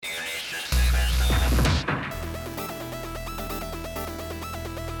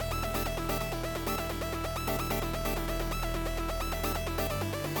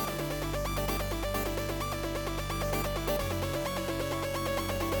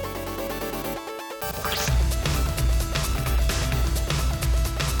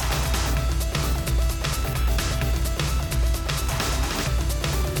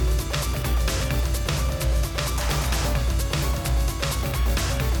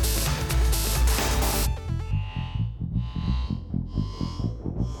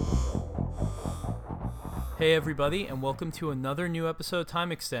Hey everybody, and welcome to another new episode of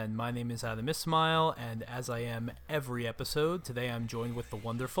Time Extend. My name is Adam Ismail, and as I am every episode, today I'm joined with the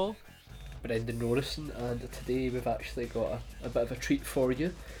wonderful Brendan Norrison, and today we've actually got a bit of a treat for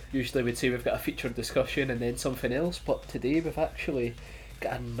you. Usually we'd say we've got a featured discussion and then something else, but today we've actually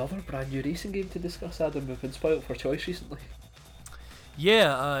got another brand new racing game to discuss, Adam. We've been spoiled for choice recently.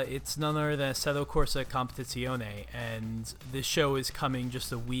 it's none other than Assetto Corsa Competizione, and this show is coming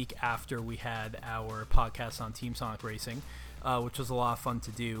just a week after we had our podcast on Team Sonic Racing, which was a lot of fun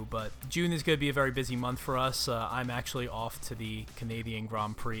to do. But June is going to be a very busy month for us. I'm actually off to the Canadian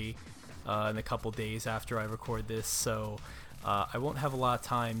Grand Prix in a couple days after I record this, so I won't have a lot of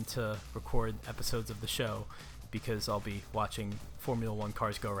time to record episodes of the show because I'll be watching Formula One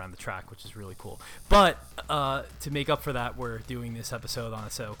cars go around the track, which is really cool. But to make up for that, we're doing this episode on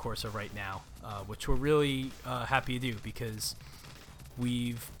Assetto Corsa right now, which we're really happy to do because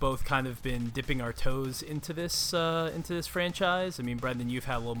we've both kind of been dipping our toes into this franchise. I mean, Brendan, you've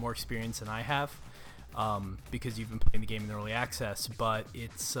had a little more experience than I have because you've been playing the game in early access, but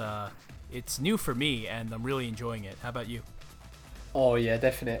it's new for me and I'm really enjoying it. How about you? Oh yeah,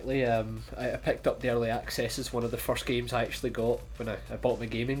 definitely. I picked up the early access as one of the first games I actually got when I bought my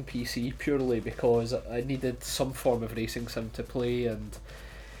gaming PC, purely because I needed some form of racing sim to play, and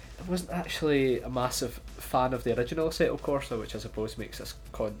I wasn't actually a massive fan of the original Assetto Corsa, which I suppose makes this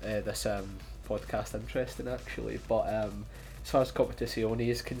podcast interesting actually. But as far as Competizione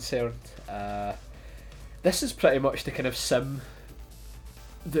is concerned, this is pretty much the kind of sim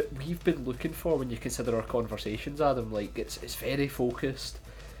that we've been looking for when you consider our conversations, Adam. Like, it's very focused,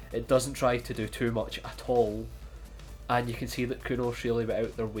 it doesn't try to do too much at all, and you can see that Kunos really went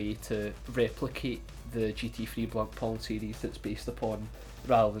out their way to replicate the GT3 Blancpain series that's based upon,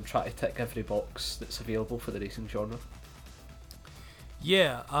 rather than try to tick every box that's available for the racing genre.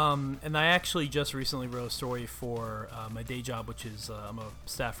 Yeah, and I actually just recently wrote a story for my day job, which is I'm a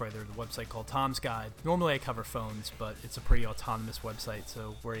staff writer at a website called Tom's Guide. Normally I cover phones, but it's a pretty autonomous website,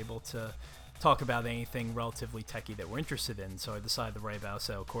 so we're able to talk about anything relatively techie that we're interested in. So I decided to write about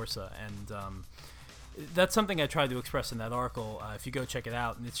Assetto Corsa, and that's something I tried to express in that article. If you go check it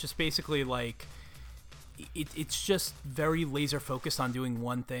out, and it's just basically like it's just very laser focused on doing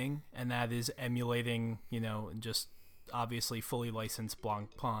one thing, and that is emulating, just obviously fully licensed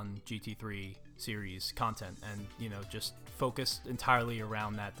Blancpain GT3 series content, and just focused entirely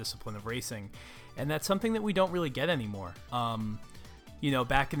around that discipline of racing. And that's something that we don't really get anymore.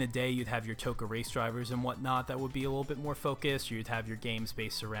 Back in the day, you'd have your Toka race drivers and whatnot that would be a little bit more focused. You'd have your games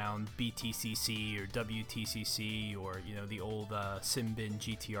based around BTCC or WTCC, or the old Simbin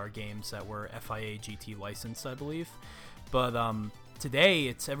GTR games that were FIA GT licensed, I believe. But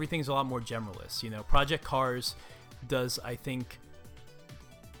today, everything's a lot more generalist. Project Cars does, I think,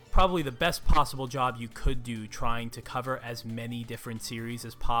 probably the best possible job you could do trying to cover as many different series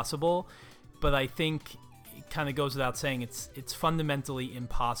as possible, but I think it kind of goes without saying it's fundamentally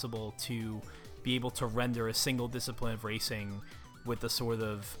impossible to be able to render a single discipline of racing with the sort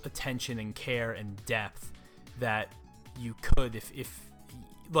of attention and care and depth that you could if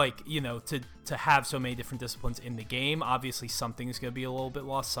to have so many different disciplines in the game. Obviously something is going to be a little bit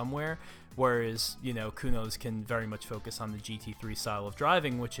lost somewhere, whereas Kunos can very much focus on the GT3 style of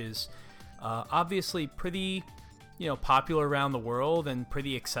driving, which is obviously pretty popular around the world and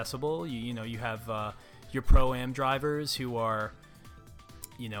pretty accessible. You have your Pro-Am drivers who are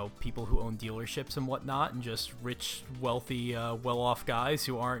people who own dealerships and whatnot, and just rich, wealthy, well-off guys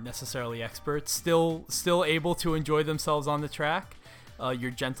who aren't necessarily experts, still able to enjoy themselves on the track.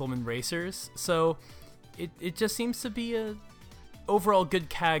 Your gentleman racers. So it just seems to be a overall good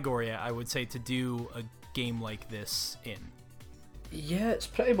category, I would say, to do a game like this in. Yeah, it's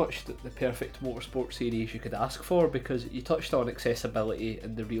pretty much the perfect motorsport series you could ask for, because you touched on accessibility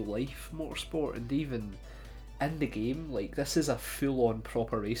in the real life motorsport, and even in the game. Like, this is a full-on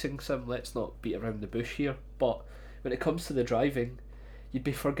proper racing sim, let's not beat around the bush here, but when it comes to the driving, you'd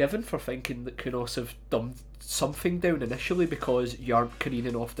be forgiven for thinking that Kunos have dumbed something down initially because you aren't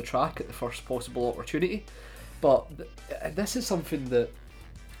careening off the track at the first possible opportunity. But this is something that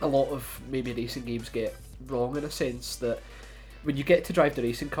a lot of maybe racing games get wrong, in a sense that when you get to drive the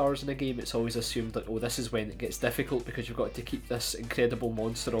racing cars in a game, it's always assumed that, this is when it gets difficult because you've got to keep this incredible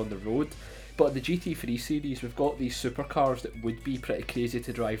monster on the road. But in the GT3 series, we've got these supercars that would be pretty crazy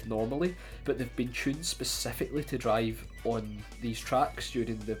to drive normally, but they've been tuned specifically to drive on these tracks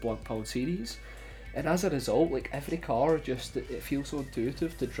during the Blancpain series. And as a result, like, every car just, it feels so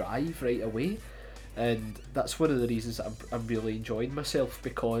intuitive to drive right away. And that's one of the reasons that I'm really enjoying myself,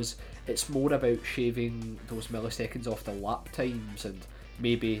 because it's more about shaving those milliseconds off the lap times and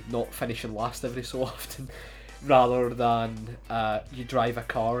maybe not finishing last every so often, rather than you drive a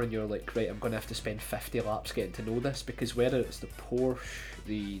car and you're like, right, I'm going to have to spend 50 laps getting to know this, because whether it's the Porsche,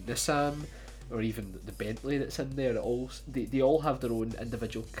 the Nissan, or even the Bentley that's in there, they all have their own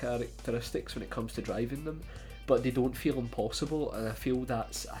individual characteristics when it comes to driving them, but they don't feel impossible, and I feel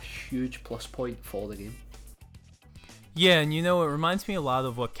that's a huge plus point for the game. Yeah, and you know, it reminds me a lot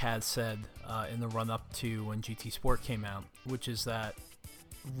of what Kaz said in the run-up to when GT Sport came out, which is that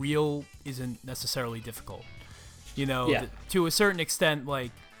real isn't necessarily difficult. You know, Yeah. To a certain extent,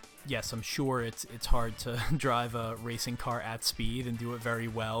 like, yes, I'm sure it's hard to drive a racing car at speed and do it very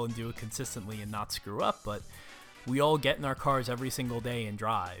well and do it consistently and not screw up, but we all get in our cars every single day and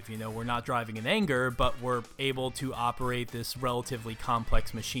drive. You know, we're not driving in anger, but we're able to operate this relatively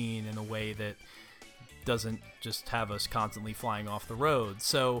complex machine in a way that doesn't just have us constantly flying off the road.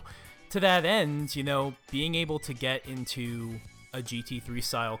 So to that end, you know, being able to get into a GT3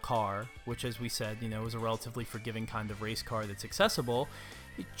 style car, which, as we said, you know, is a relatively forgiving kind of race car that's accessible,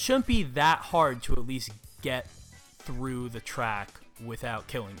 it shouldn't be that hard to at least get through the track without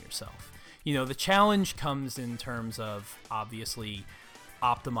killing yourself. You know, the challenge comes in terms of obviously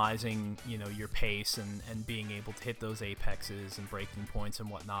optimizing, you know, your pace and being able to hit those apexes and braking points and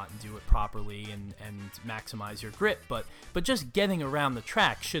whatnot and do it properly and maximize your grip. But just getting around the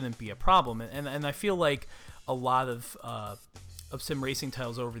track shouldn't be a problem. And I feel like a lot of sim racing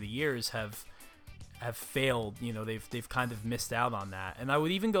titles over the years have failed. You know, they've kind of missed out on that. And I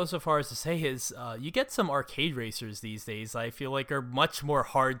would even go so far as to say is you get some arcade racers these days I feel like are much more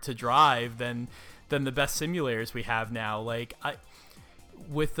hard to drive than the best simulators we have now. Like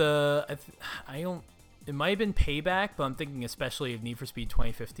it might have been Payback, but I'm thinking especially of Need for Speed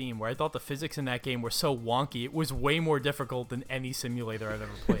 2015, where I thought the physics in that game were so wonky. It was way more difficult than any simulator I've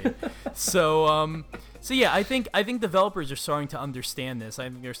ever played. So yeah, I think developers are starting to understand this. I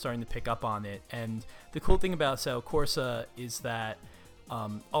think they're starting to pick up on it. And the cool thing about Assetto Corsa is that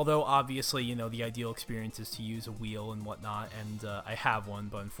although obviously, you know, the ideal experience is to use a wheel and whatnot, and I have one,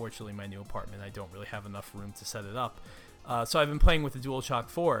 but unfortunately in my new apartment I don't really have enough room to set it up. So I've been playing with the DualShock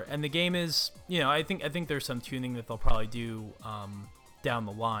 4, and the game is, you know, I think there's some tuning that they'll probably do down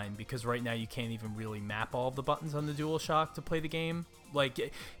the line, because right now you can't even really map all of the buttons on the DualShock to play the game.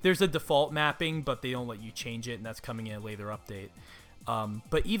 Like, there's a default mapping, but they don't let you change it, and that's coming in a later update.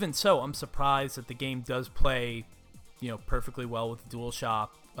 But even so, I'm surprised that the game does play, you know, perfectly well with the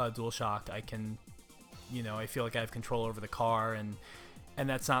DualShock. I can, you know, I feel like I have control over the car, and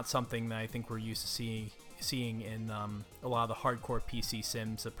that's not something that I think we're used to seeing in a lot of the hardcore PC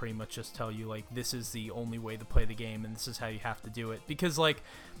sims that pretty much just tell you, like, this is the only way to play the game and this is how you have to do it. Because, like,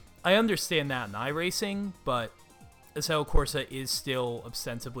 I understand that in iRacing, but Assetto Corsa is still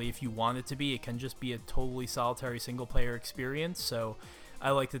ostensibly, if you want it to be, it can just be a totally solitary single player experience. So I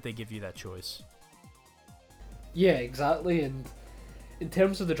like that they give you that choice. Yeah, exactly. And in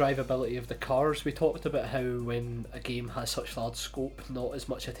terms of the drivability of the cars, we talked about how when a game has such large scope, not as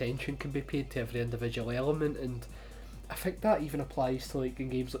much attention can be paid to every individual element, and I think that even applies to, like, in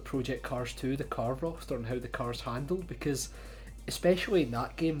games like Project Cars 2, the car roster and how the cars handled, because especially in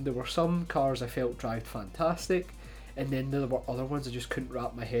that game there were some cars I felt drove fantastic, and then there were other ones I just couldn't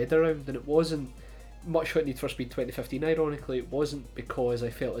wrap my head around. And it wasn't much like Need for Speed 2015, ironically. It wasn't because I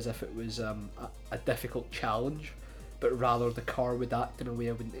felt as if it was a difficult challenge, but rather the car would act in a way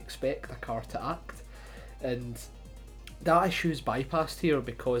I wouldn't expect a car to act. And that issue's bypassed here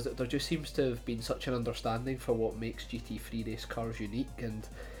because there just seems to have been such an understanding for what makes GT3 race cars unique, and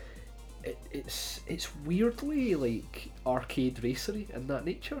it's weirdly like arcade racery in that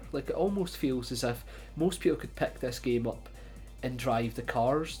nature. Like, it almost feels as if most people could pick this game up and drive the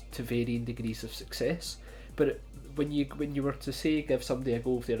cars to varying degrees of success, but when you were to say give somebody a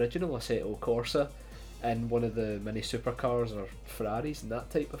go with the original Assetto Corsa in one of the mini supercars or Ferraris and that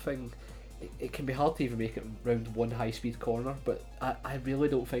type of thing, it can be hard to even make it round one high speed corner. But I really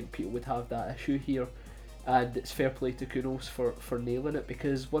don't think people would have that issue here, and it's fair play to Kunos for nailing it,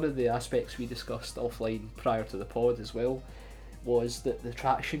 because one of the aspects we discussed offline prior to the pod as well was that the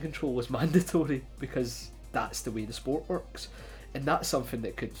traction control was mandatory, because that's the way the sport works, and that's something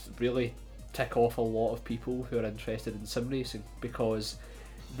that could really tick off a lot of people who are interested in sim racing, because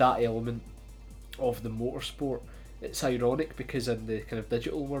that element of the motorsport, it's ironic because in the kind of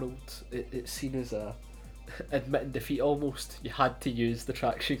digital world it's seen as a admitting defeat almost. You had to use the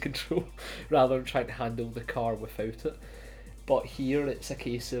traction control rather than trying to handle the car without it. But here it's a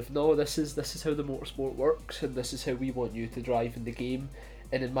case of, no, this is how the motorsport works, and this is how we want you to drive in the game.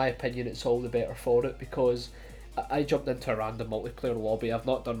 And in my opinion, it's all the better for it, because I jumped into a random multiplayer lobby. I've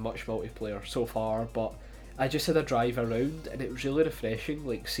not done much multiplayer so far, but I just had a drive around, and it was really refreshing,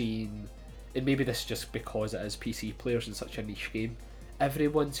 like seeing, and maybe this is just because it is PC players in such a niche game,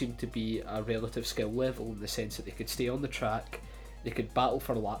 everyone seemed to be a relative skill level in the sense that they could stay on the track, they could battle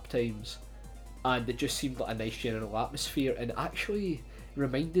for lap times, and it just seemed like a nice general atmosphere, and actually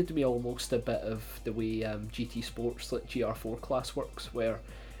reminded me almost a bit of the way GT Sports like GR4 class works, where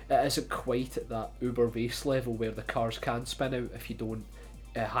it isn't quite at that uber race level where the cars can spin out if you don't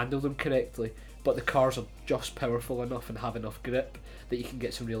handle them correctly, but the cars are just powerful enough and have enough grip that you can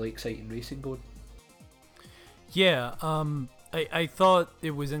get some really exciting racing going. Yeah, I thought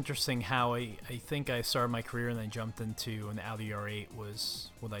it was interesting how I think I started my career and I jumped into an Audi R8 was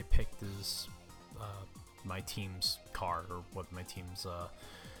what I picked as my team's car, or what my team's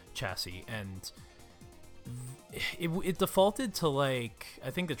chassis, and it defaulted to, like, I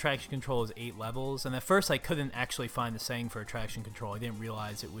think the traction control is 8 levels, and at first I couldn't actually find the setting for a traction control. I didn't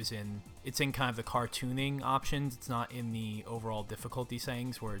realize it's in kind of the car tuning options. It's not in the overall difficulty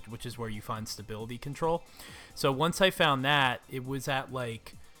settings, which is where you find stability control. So once I found that, it was at,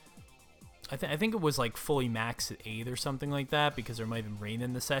 like, I think it was like fully maxed at 8 or something like that, because there might have been rain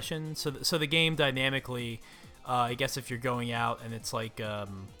in the session. So the game dynamically, I guess if you're going out and it's like a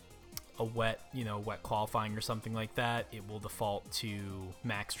wet qualifying or something like that, it will default to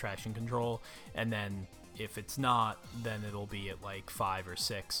max traction control, and then if it's not, then it'll be at like 5 or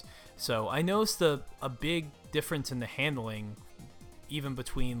 6. So I noticed a big difference in the handling even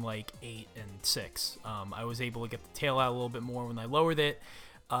between like 8 and 6. I was able to get the tail out a little bit more when I lowered it.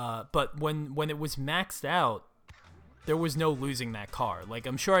 But when it was maxed out, there was no losing that car. Like,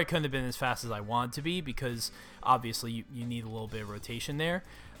 I'm sure I couldn't have been as fast as I wanted to be, because obviously you need a little bit of rotation there.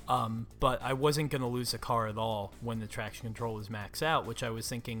 But I wasn't going to lose the car at all when the traction control was maxed out, which I was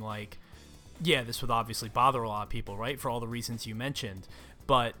thinking, like, yeah, this would obviously bother a lot of people, right? For all the reasons you mentioned.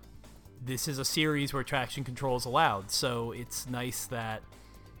 But this is a series where traction control is allowed. So it's nice that,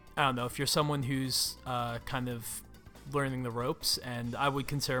 I don't know, if you're someone who's kind of learning the ropes, and I would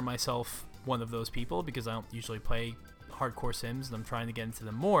consider myself one of those people because I don't usually play hardcore sims and I'm trying to get into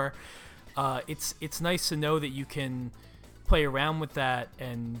them more, it's nice to know that you can play around with that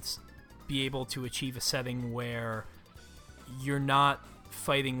and be able to achieve a setting where you're not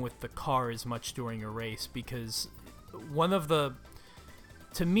fighting with the car as much during a race. Because one of the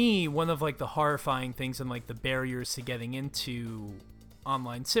horrifying things and like the barriers to getting into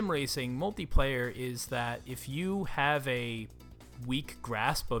online sim racing multiplayer is that if you have a weak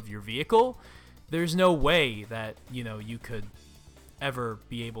grasp of your vehicle, there's no way that you could ever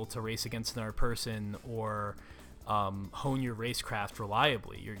be able to race against another person or hone your racecraft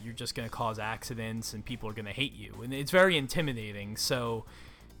reliably. You're just going to cause accidents and people are going to hate you, and it's very intimidating. So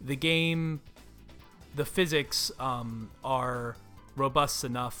the game, the physics are robust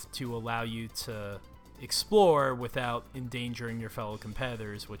enough to allow you to explore without endangering your fellow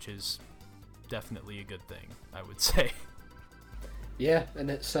competitors, which is definitely a good thing, I would say. Yeah,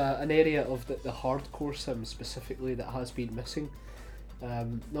 and it's an area of the hardcore sim specifically that has been missing.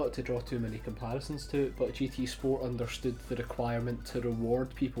 Not to draw too many comparisons to it, but GT Sport understood the requirement to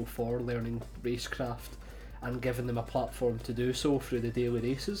reward people for learning racecraft and giving them a platform to do so through the daily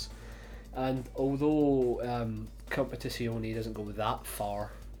races. And although Competizione doesn't go that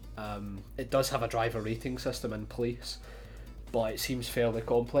far, it does have a driver rating system in place, but it seems fairly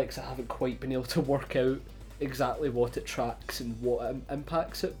complex. I haven't quite been able to work out exactly what it tracks and what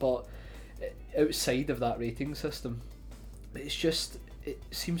impacts it, but outside of that rating system, it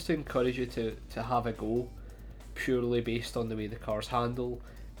seems to encourage you to have a go purely based on the way the cars handle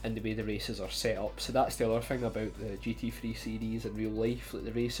and the way the races are set up. So that's the other thing about the GT3 series in real life. Like,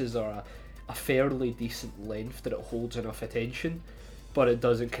 the races are a fairly decent length that it holds enough attention, but it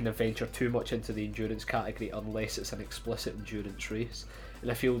doesn't kind of venture too much into the endurance category unless it's an explicit endurance race.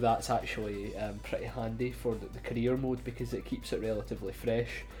 And I feel that's actually pretty handy for the career mode, because it keeps it relatively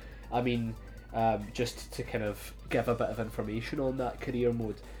fresh. I mean, just to kind of give a bit of information on that career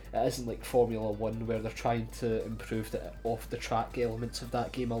mode, it isn't like Formula 1 where they're trying to improve the off-the-track elements of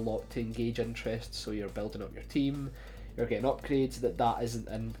that game a lot to engage interest. So you're building up your team, you're getting upgrades. That isn't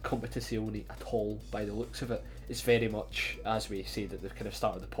in Competizione at all by the looks of it. It's very much, as we said at the kind of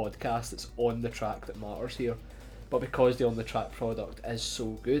start of the podcast, it's on the track that matters here. But because the on-the-track product is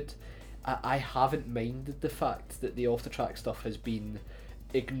so good, I haven't minded the fact that the off-the-track stuff has been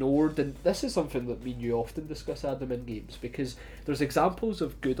ignored. And this is something that me and you often discuss, Adam, in games, because there's examples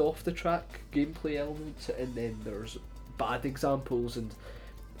of good off-the-track gameplay elements and then there's bad examples, and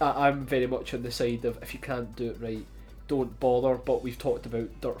I'm very much on the side of, if you can't do it right, don't bother. But we've talked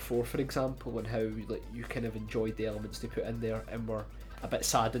about Dirt 4, for example, and how like you kind of enjoyed the elements they put in there and were a bit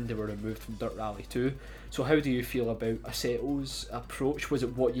saddened they were removed from Dirt Rally 2. So how do you feel about Asseto's approach? Was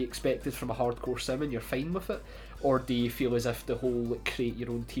it what you expected from a hardcore sim and you're fine with it? Or do you feel as if the whole like, create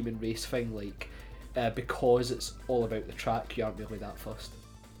your own team and race thing, like because it's all about the track, you aren't really that fussed?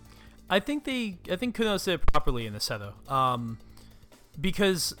 I think Kunos did it properly in Assetto.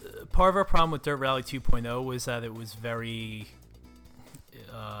 Because part of our problem with Dirt Rally 2.0 was that it was very...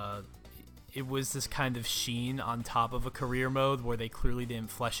 it was this kind of sheen on top of a career mode where they clearly didn't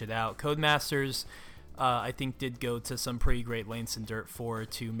flesh it out. Codemasters, I think, did go to some pretty great lengths in Dirt 4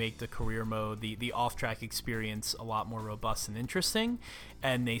 to make the career mode, the off-track experience, a lot more robust and interesting,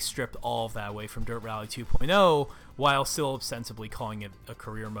 and they stripped all of that away from Dirt Rally 2.0 while still ostensibly calling it a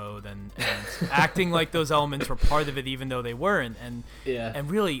career mode and acting like those elements were part of it even though they weren't. And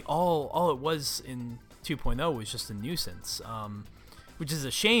really all it was in 2.0 was just a nuisance. Which is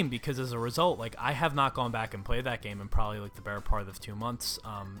a shame because as a result, like I have not gone back and played that game in probably like the better part of 2 months.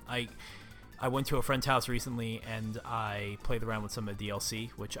 I went to a friend's house recently and I played around with some of the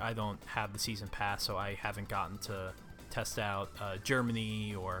DLC, which I don't have the season pass, so I haven't gotten to test out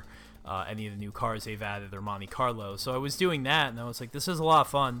Germany or any of the new cars they've added or Monte Carlo. So I was doing that and I was like, this is a lot of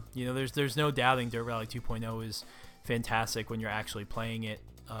fun. You know, there's no doubting Dirt Rally 2.0 is fantastic when you're actually playing it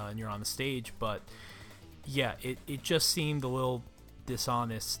and you're on the stage. But yeah, it just seemed a little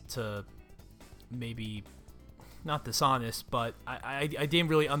dishonest to maybe not dishonest, but I didn't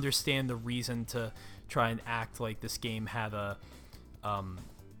really understand the reason to try and act like this game had a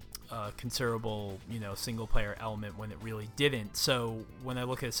considerable, single player element when it really didn't. So when I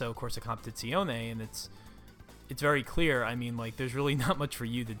look at Assetto Corsa Competizione, and it's very clear, I mean, like there's really not much for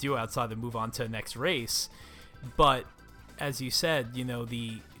you to do outside to move on to the next race. But as you said,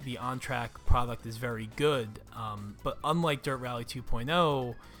 the on-track product is very good, but unlike Dirt Rally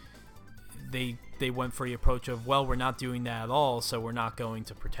 2.0, they went for the approach of, well, we're not doing that at all, so we're not going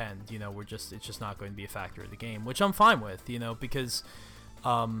to pretend, it's just not going to be a factor of the game, which I'm fine with, because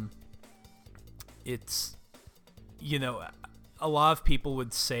it's, a lot of people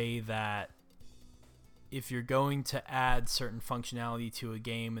would say that if you're going to add certain functionality to a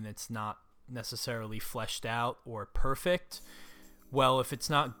game and it's not necessarily fleshed out or perfect, well, if it's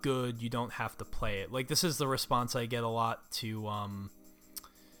not good, you don't have to play it. Like, this is the response I get a lot to,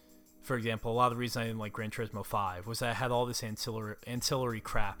 for example, a lot of the reason I didn't like Gran Turismo 5 was that it had all this ancillary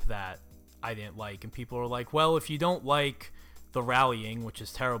crap that I didn't like, and people are like, well, if you don't like the rallying, which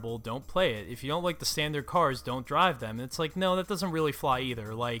is terrible, don't play it. If you don't like the standard cars, don't drive them. And it's like, no, that doesn't really fly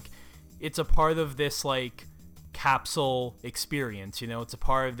either. Like, it's a part of this, like, capsule experience, it's a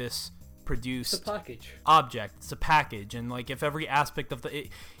part of this produced it's a package object. It's a package, and like if every aspect of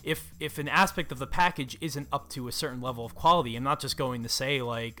if an aspect of the package isn't up to a certain level of quality, I'm not just going to say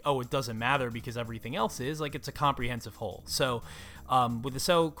like, oh, it doesn't matter because everything else is. Like, it's a comprehensive whole. So with the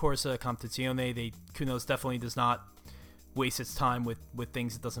Assetto Corsa Competizione, Kunos definitely does not waste its time with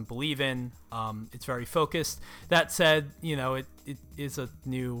things it doesn't believe in. It's very focused. That said, it is a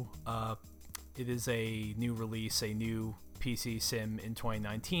new release, a new PC sim in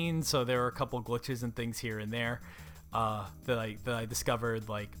 2019, so there are a couple glitches and things here and there that I discovered.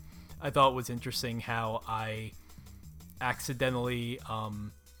 Like, I thought it was interesting how I accidentally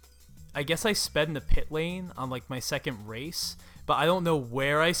I guess I sped in the pit lane on like my second race, but I don't know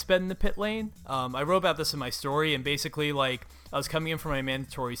where I sped in the pit lane. I wrote about this in my story, and basically like I was coming in for my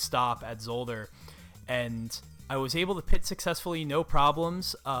mandatory stop at Zolder, and I was able to pit successfully, no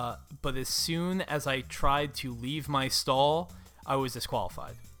problems, but as soon as I tried to leave my stall, I was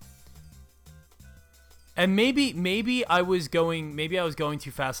disqualified. And maybe I was going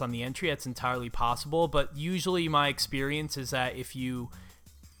too fast on the entry. That's entirely possible, but usually my experience is that if you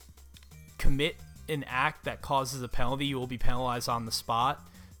commit an act that causes a penalty, you will be penalized on the spot.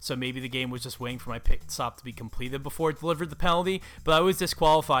 So maybe the game was just waiting for my pit stop to be completed before it delivered the penalty. But I was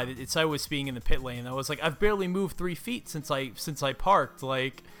disqualified. It's I was being in the pit lane. I was like, I've barely moved 3 feet since I parked.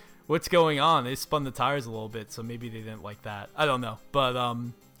 Like, what's going on? They spun the tires a little bit, so maybe they didn't like that. I don't know. But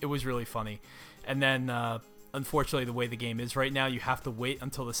it was really funny. And then unfortunately, the way the game is right now, you have to wait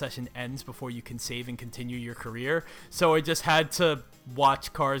until the session ends before you can save and continue your career. So I just had to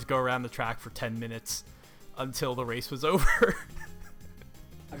watch cars go around the track for 10 minutes until the race was over.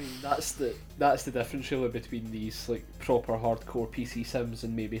 I mean, that's the difference really between these like proper hardcore PC sims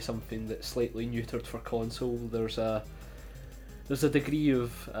and maybe something that's slightly neutered for console. There's a degree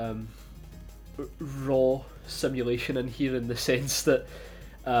of raw simulation in here, in the sense that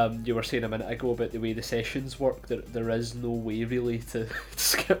you were saying a minute ago about the way the sessions work. There is no way really to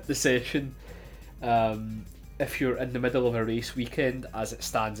skip the session if you're in the middle of a race weekend, as it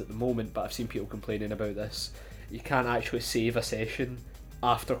stands at the moment. But I've seen people complaining about this. You can't actually save a session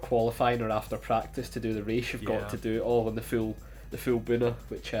after qualifying or after practice to do the race. You've got to do it all on the full Buna,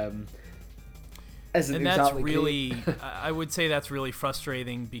 which isn't and that's exactly really great. I would say that's really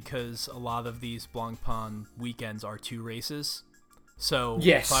frustrating because a lot of these Blancpain weekends are 2 races. So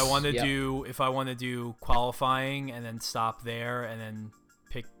yes, if I want to do qualifying and then stop there and then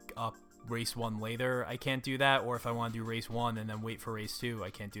pick up race 1 later, I can't do that. Or if I want to do race 1 and then wait for race 2,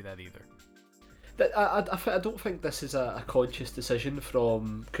 I can't do that either. But I don't think this is a conscious decision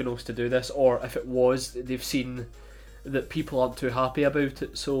from Kunos to do this, or if it was, they've seen that people aren't too happy about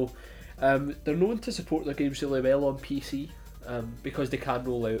it. So they're known to support their games really well on PC because they can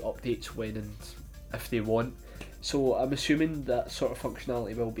roll out updates when and if they want. So I'm assuming that sort of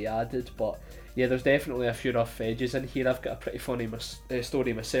functionality will be added, but yeah, there's definitely a few rough edges in here. I've got a pretty funny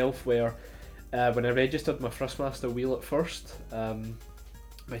story myself where when I registered my Thrustmaster wheel at first, my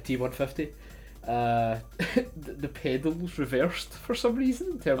T150, the pedals reversed for some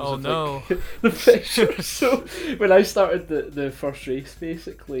reason in terms of like, the pressure. So when I started the first race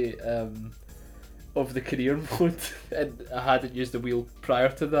basically of the career mode, and I hadn't used the wheel prior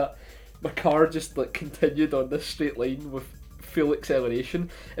to that, my car just like continued on this straight line with full acceleration,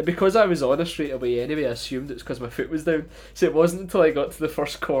 and because I was on a straight away anyway, I assumed it's because my foot was down. So it wasn't until I got to the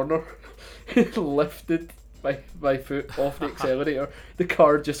first corner it lifted my foot off the accelerator, the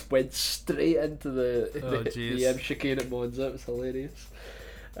car just went straight into the chicane at Monza. It was hilarious.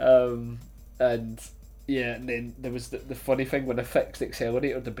 And yeah, and then there was the funny thing, when I fixed the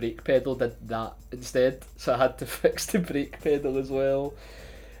accelerator, the brake pedal did that instead, so I had to fix the brake pedal as well.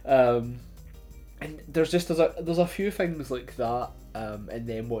 And there's a few things like that, and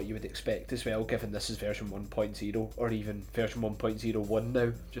then what you would expect as well, given this is version 1.0 or even version 1.01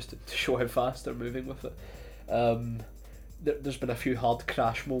 now, just to show how fast they're moving with it. There's been a few hard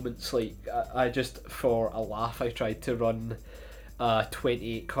crash moments. Like I just, for a laugh, I tried to run a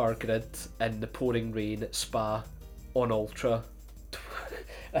 28 car grid in the pouring rain at Spa on Ultra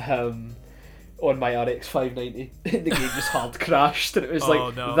on my RX 590. The game just hard crashed, and it was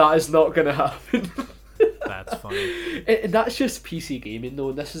that is not going to happen. That's funny. And that's just PC gaming though,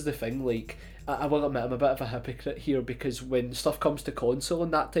 and this is the thing, like, I will admit I'm a bit of a hypocrite here, because when stuff comes to console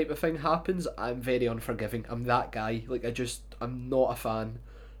and that type of thing happens, I'm very unforgiving. I'm that guy. Like, I'm not a fan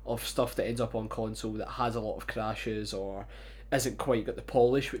of stuff that ends up on console that has a lot of crashes or isn't quite got the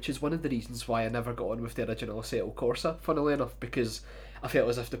polish, which is one of the reasons why I never got on with the original Assetto Corsa, funnily enough, because I felt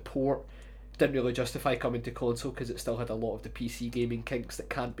as if the port didn't really justify coming to console because it still had a lot of the PC gaming kinks that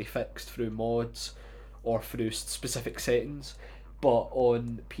can't be fixed through mods or through specific settings. But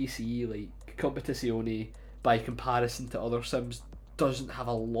on PC, like, Competizione, by comparison to other sims, doesn't have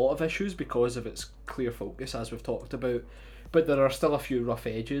a lot of issues because of its clear focus, as we've talked about. But there are still a few rough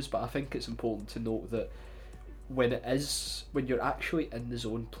edges, but I think it's important to note that when you're actually in the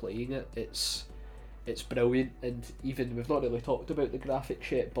zone playing it, it's brilliant. And even, we've not really talked about the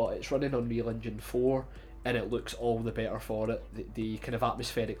graphics yet, but it's running on Unreal Engine 4 and it looks all the better for it. The kind of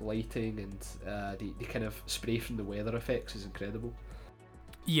atmospheric lighting and the kind of spray from the weather effects is incredible.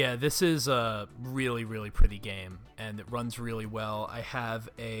 Yeah, this is a really, really pretty game, and it runs really well. I have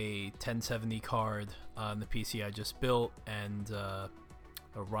a 1070 card on the PC I just built, and a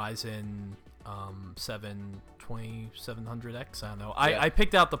Ryzen 7 2700X. I don't know. I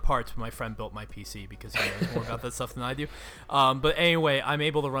picked out the parts, but my friend built my PC because he knows more about that stuff than I do. But anyway, I'm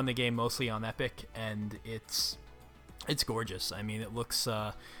able to run the game mostly on Epic, and it's gorgeous. I mean, it looks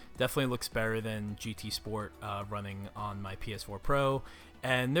definitely looks better than GT Sport running on my PS4 Pro.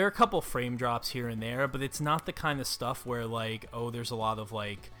 And there are a couple frame drops here and there, but it's not the kind of stuff where, like, oh, there's a lot of,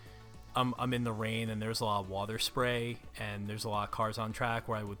 like, I'm in the rain and there's a lot of water spray and there's a lot of cars on track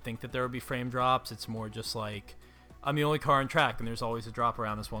where I would think that there would be frame drops. It's more just like I'm the only car on track and there's always a drop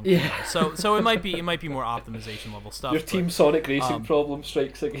around this one corner. Yeah. So it might be more optimization level stuff. Your Team Sonic Racing problem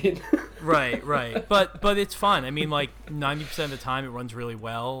strikes again. Right. But it's fun. I mean, like 90% of the time it runs really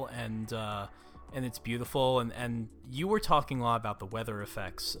well, and it's beautiful. And you were talking a lot about the weather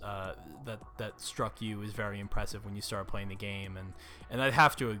effects that struck you as very impressive when you started playing the game, and I'd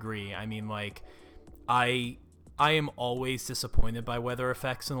have to agree. I mean, like, I am always disappointed by weather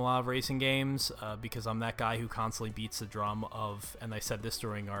effects in a lot of racing games because I'm that guy who constantly beats the drum of, and I said this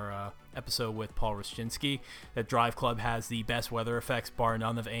during our episode with Paul Roschinsky, that Drive Club has the best weather effects bar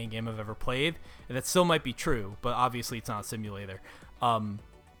none of any game I've ever played, and that still might be true, but obviously it's not a simulator.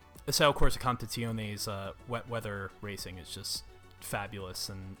 So, of course, Competizione's wet weather racing is just fabulous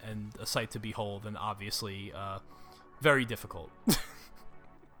and a sight to behold, and obviously very difficult.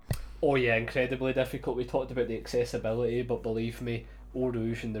 Oh yeah, incredibly difficult. We talked about the accessibility, but believe me, Eau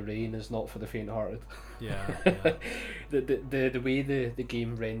Rouge in the rain is not for the faint-hearted. Yeah. The way the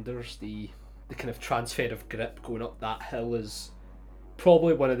game renders the kind of transfer of grip going up that hill is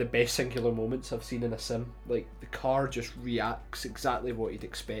probably one of the best singular moments I've seen in a sim. Like, the car just reacts exactly what you'd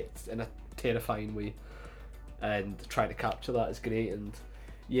expect in a terrifying way, and trying to capture that is great. And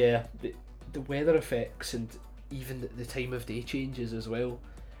yeah, the weather effects and even the time of day changes as well.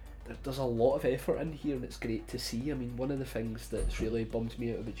 There's a lot of effort in here, and it's great to see. I mean, one of the things that's really bummed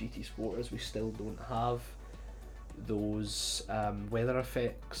me out about GT Sport is we still don't have those weather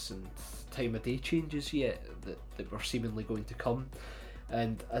effects and time of day changes yet that were seemingly going to come.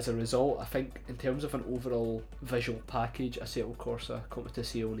 And as a result, I think in terms of an overall visual package, Assetto Corsa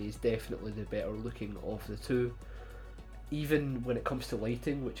Competizione is definitely the better looking of the two. Even when it comes to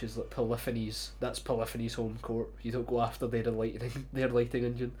lighting, which is like that's Polyphony's home court. You don't go after their lighting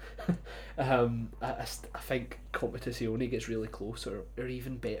engine. I think Competizione gets really close, or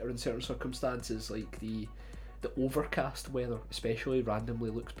even better in certain circumstances. Like the overcast weather, especially, randomly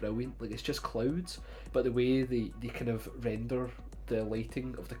looks brilliant. Like, it's just clouds, but the way they kind of render the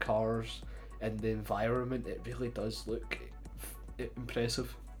lighting of the cars and the environment, it really does look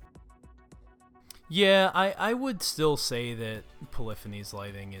impressive. Yeah, I would still say that Polyphony's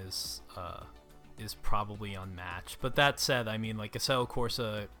lighting is probably unmatched. But that said, I mean, like, Assetto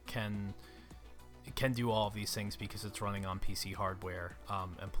Corsa can do all of these things because it's running on PC hardware,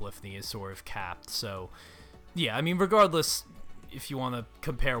 and Polyphony is sort of capped. So, yeah, I mean, regardless, if you want to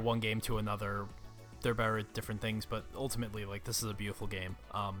compare one game to another, they're better at different things. But ultimately, like, this is a beautiful game,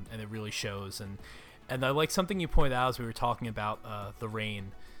 and it really shows. And I like something you pointed out as we were talking about the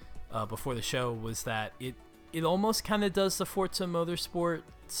rain. Before the show, was that it almost kind of does the Forza Motorsport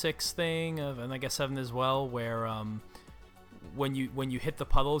 6 thing, and I guess 7 as well, where when you hit the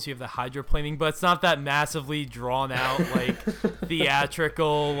puddles, you have the hydroplaning, but it's not that massively drawn out, like,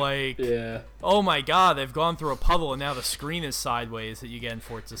 theatrical, like, yeah. Oh my god, they've gone through a puddle and now the screen is sideways that you get in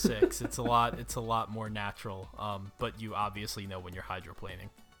Forza 6. It's a lot more natural, but you obviously know when you're hydroplaning.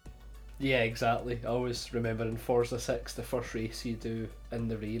 Yeah, exactly. I always remember in Forza 6, the first race you do in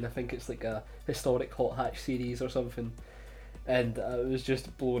the rain, I think it's like a historic hot hatch series or something, and I was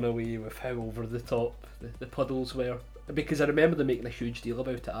just blown away with how over the top the puddles were, because I remember them making a huge deal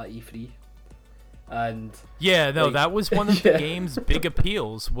about it at E3. And yeah, no, like, that was one of the game's big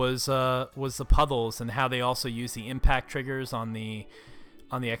appeals, was the puddles, and how they also use the impact triggers on the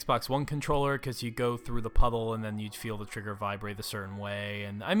Xbox One controller, because you go through the puddle and then you'd feel the trigger vibrate a certain way.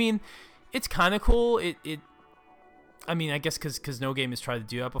 And I mean, it's kind of cool. I mean, I guess because no game has tried to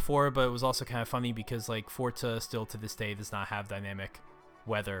do that before, but it was also kind of funny because, like, Forza still to this day does not have dynamic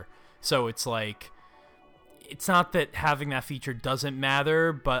weather. So it's like, it's not that having that feature doesn't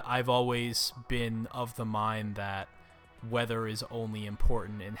matter, but I've always been of the mind that weather is only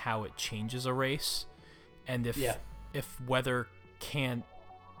important in how it changes a race. And if weather can't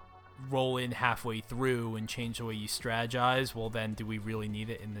roll in halfway through and change the way you strategize, well, then do we really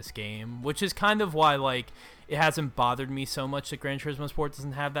need it in this game? Which is kind of why, like, it hasn't bothered me so much that Gran Turismo Sport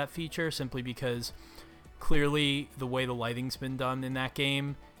doesn't have that feature, simply because clearly the way the lighting's been done in that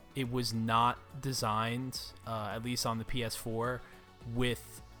game, it was not designed, at least on the PS4,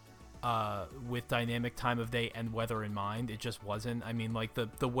 with dynamic time of day and weather in mind. It just wasn't. I mean, like,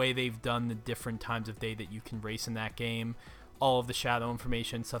 the way they've done the different times of day that you can race in that game, all of the shadow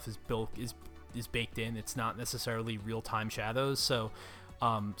information stuff is baked in. It's not necessarily real-time shadows, so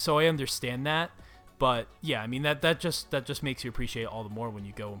I understand that. But yeah, I mean, that just makes you appreciate it all the more when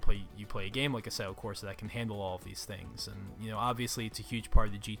you go and play a game like Assetto Corsa that can handle all of these things. And, you know, obviously it's a huge part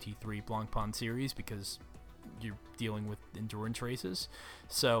of the GT3 Blancpain series because you're dealing with endurance races.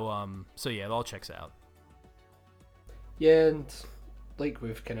 So yeah, it all checks out. Yeah, and like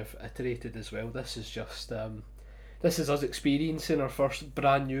we've kind of iterated as well, this is just this is us experiencing our first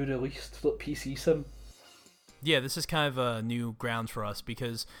brand new released PC sim. Yeah, this is kind of a new ground for us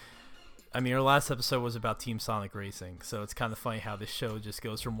because, I mean, our last episode was about Team Sonic Racing, so it's kind of funny how this show just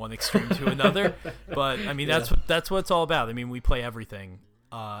goes from one extreme to another. But I mean, that's what it's all about. I mean, we play everything.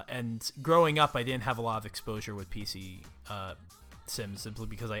 And growing up, I didn't have a lot of exposure with PC sims simply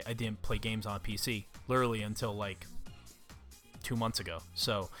because I didn't play games on a PC literally until like 2 months ago.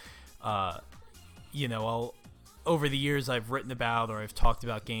 So, you know, over the years I've written about or I've talked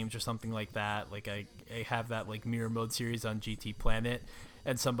about games or something like that. Like I have that like Mirror Mode series on GT Planet,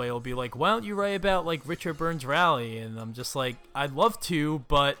 and somebody will be like, why don't you write about like Richard Burns Rally? And I'm just like, I'd love to,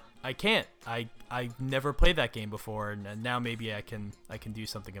 but I can't. I never played that game before, and now maybe I can do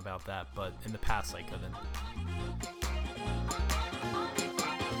something about that, but in the past I couldn't.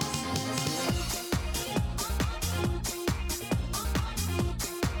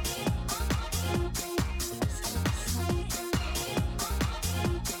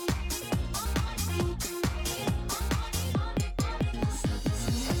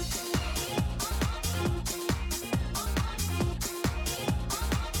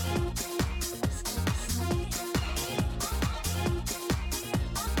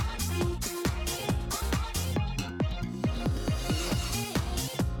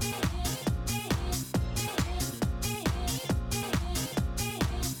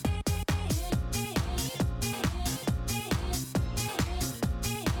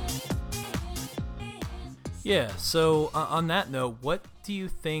 Yeah, so on that note, what do you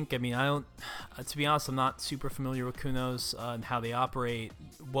think? I mean, I don't, to be honest, I'm not super familiar with Kunos and how they operate.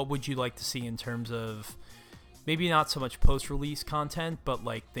 What would you like to see in terms of maybe not so much post-release content, but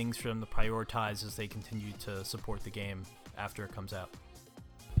like things for them to prioritize as they continue to support the game after it comes out?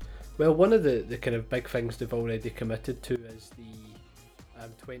 Well, one of the kind of big things they've already committed to is the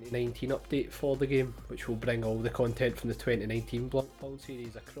 2019 update for the game, which will bring all the content from the 2019 Bloodborne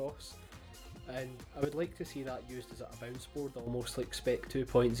series across. And I would like to see that used as a bounce board, almost like Spec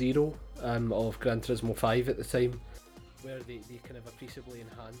 2.0 of Gran Turismo 5 at the time, where they kind of appreciably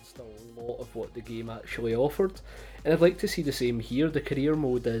enhanced a lot of what the game actually offered. And I'd like to see the same here. The career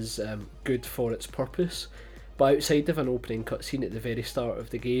mode is good for its purpose, but outside of an opening cutscene at the very start of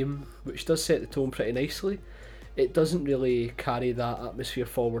the game, which does set the tone pretty nicely, it doesn't really carry that atmosphere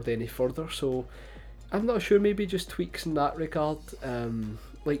forward any further. So I'm not sure, maybe just tweaks in that regard.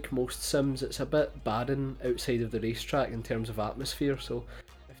 Like most Sims, it's a bit barren outside of the racetrack in terms of atmosphere, so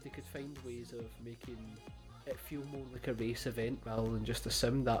if they could find ways of making it feel more like a race event rather than just a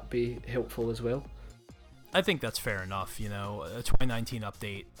sim, that'd be helpful as well. I think that's fair enough. You know, a 2019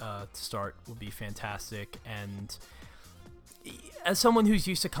 update to start would be fantastic. And as someone who's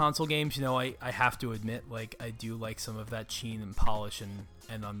used to console games, you know, I have to admit, like, I do like some of that sheen and polish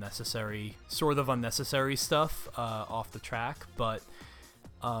and unnecessary, sort of unnecessary stuff off the track, but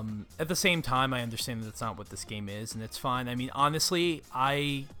at the same time, I understand that that's not what this game is, and it's fine. I mean, honestly,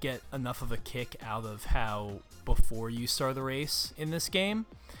 I get enough of a kick out of how before you start the race in this game,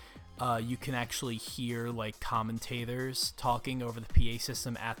 you can actually hear like commentators talking over the PA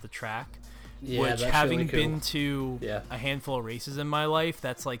system at the track. Yeah, which, that's having really cool. been to a handful of races in my life,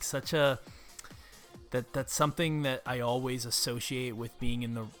 that's like such a that's something that I always associate with being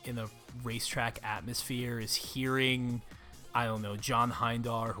in a racetrack atmosphere, is hearing, I don't know, John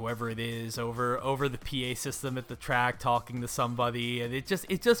Heindar, whoever it is, over the PA system at the track talking to somebody, and it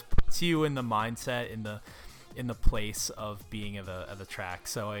just puts you in the mindset, in the place of being at the track.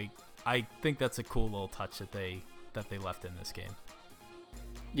 So I think that's a cool little touch that they left in this game.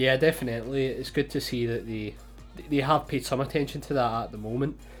 Yeah, definitely. It's good to see that they have paid some attention to that at the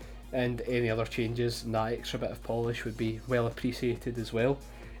moment, and any other changes and that extra bit of polish would be well appreciated as well.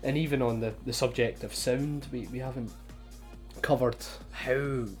 And even on the subject of sound, we haven't covered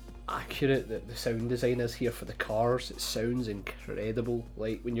how accurate the sound design is here for the cars. It sounds incredible.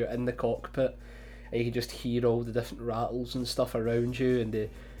 Like when you're in the cockpit and you can just hear all the different rattles and stuff around you, and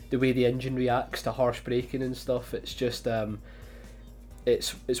the way the engine reacts to harsh braking and stuff. It's just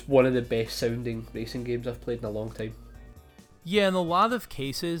it's one of the best sounding racing games I've played in a long time. Yeah, in a lot of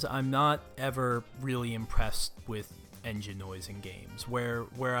cases, I'm not ever really impressed with engine noise in games, where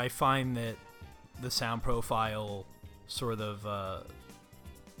I find that the sound profile sort of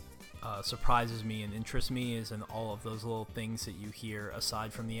surprises me and interests me is in all of those little things that you hear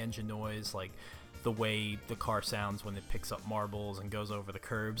aside from the engine noise, like the way the car sounds when it picks up marbles and goes over the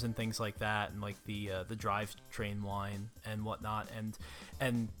curbs and things like that, and like the drivetrain line and whatnot,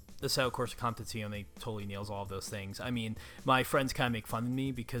 and the Assetto Corsa Competizione, they totally nails all of those things. I mean, my friends kind of make fun of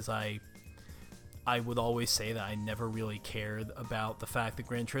me because I would always say that I never really cared about the fact that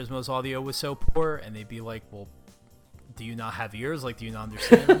Gran Turismo's audio was so poor, and they'd be like, well, do you not have ears? Like, do you not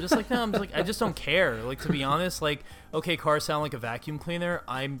understand? I'm just like, no, I just don't care. Like, to be honest, like, okay, cars sound like a vacuum cleaner.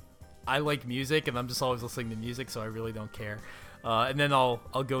 I like music, and I'm just always listening to music, so I really don't care. And then I'll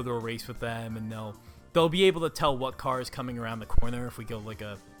go to a race with them, and they'll be able to tell what car is coming around the corner if we go like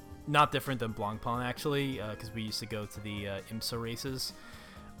a, not different than Blancpain actually, because we used to go to the IMSA races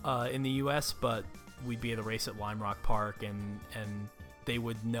in the US, but we'd be at a race at Lime Rock Park, and they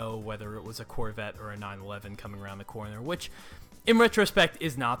would know whether it was a Corvette or a 911 coming around the corner, which in retrospect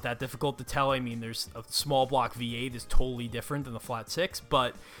is not that difficult to tell. I mean, there's a small block V8 is totally different than the flat 6,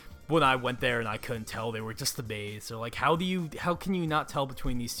 but when I went there and I couldn't tell, they were just amazed. They're like, how can you not tell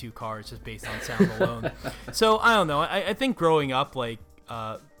between these two cars just based on sound alone? So I don't know. I think growing up, like,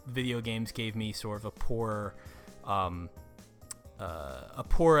 video games gave me sort of a poor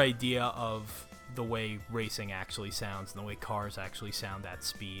idea of the way racing actually sounds and the way cars actually sound at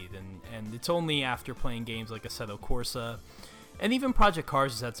speed, and it's only after playing games like Assetto Corsa and even Project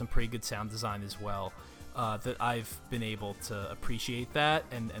Cars has had some pretty good sound design as well, that I've been able to appreciate that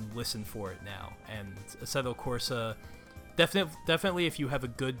and listen for it now. And Assetto Corsa, definitely if you have a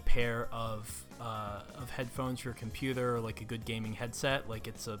good pair of headphones for your computer, or like a good gaming headset, like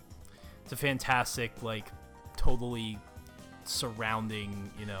it's a fantastic, like, totally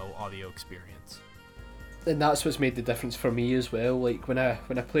surrounding, audio experience. And that's what's made the difference for me as well. Like when I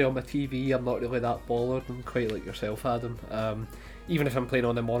play on my TV, I'm not really that bothered. I'm quite like yourself, Adam. Even if I'm playing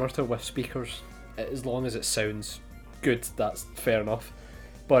on the monitor with speakers as long as it sounds good, that's fair enough.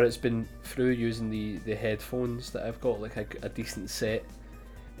 But it's been through using the headphones that I've got like a decent set,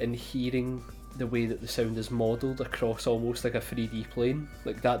 and hearing the way that the sound is modelled across almost like a 3D plane.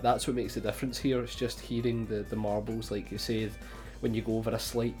 Like that's what makes the difference here. It's just hearing the marbles, like you said, when you go over a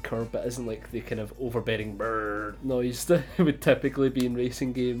slight curb. It isn't like the kind of overbearing brrr noise that would typically be in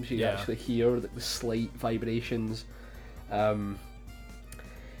racing games. You actually hear like the slight vibrations. And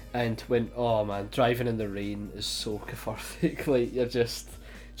when, oh man, driving in the rain is so cathartic. Like, you're just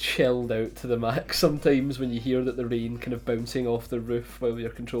chilled out to the max sometimes when you hear that the rain kind of bouncing off the roof while you're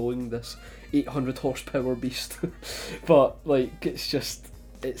controlling this 800 horsepower beast. But like, it's just,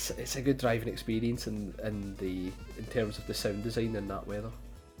 it's a good driving experience in terms of the sound design in that weather.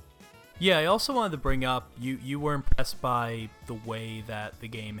 Yeah, I also wanted to bring up, you were impressed by the way that the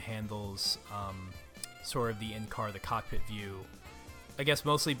game handles sort of the in-car, the cockpit view. I guess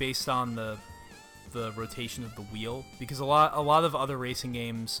mostly based on the rotation of the wheel, because a lot of other racing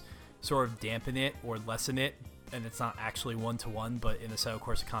games sort of dampen it or lessen it, and it's not actually 1-to-1, but in Assetto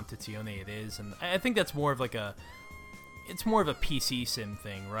Corsa Competizione it is, and I think that's more of like it's more of a PC sim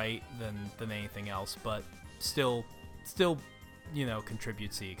thing, right, than anything else, but still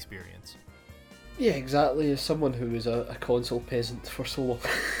contributes the experience. Yeah, exactly. As someone who was a console peasant for so long,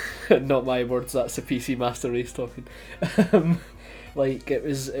 not my words, that's the PC Master Race talking. Like, it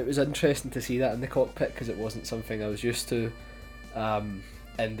was interesting to see that in the cockpit, because it wasn't something I was used to, and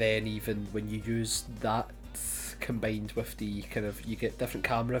then even when you use that combined with the kind of, you get different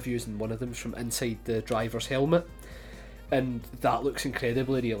camera views, and one of them's from inside the driver's helmet, and that looks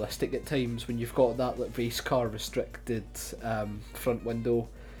incredibly realistic at times when you've got that like race car restricted front window.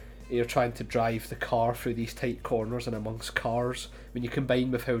 You're trying to drive the car through these tight corners and amongst cars. When you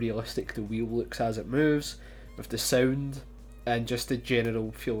combine with how realistic the wheel looks as it moves, with the sound, and just the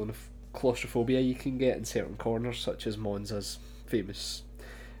general feeling of claustrophobia you can get in certain corners, such as Monza's famous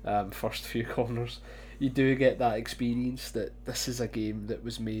first few corners, you do get that experience that this is a game that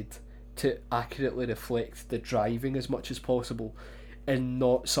was made to accurately reflect the driving as much as possible, and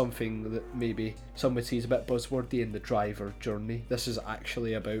not something that maybe some would say is a bit buzzwordy in the driver journey. This is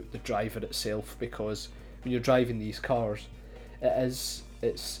actually about the driver itself, because when you're driving these cars, it's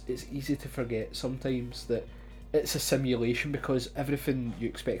easy to forget sometimes that it's a simulation, because everything you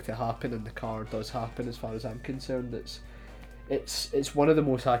expect to happen in the car does happen. As far as I'm concerned, it's one of the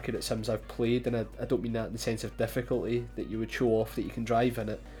most accurate sims I've played, and I don't mean that in the sense of difficulty that you would show off that you can drive in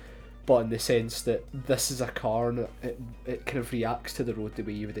it, but in the sense that this is a car and it kind of reacts to the road the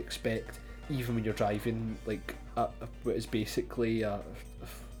way you would expect, even when you're driving like what is basically a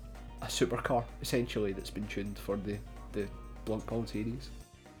supercar essentially that's been tuned for the Blancpain series.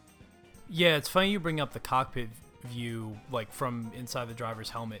 Yeah, it's funny you bring up the cockpit view, like from inside the driver's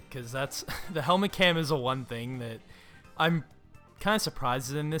helmet, because that's the helmet cam is a one thing that I'm kind of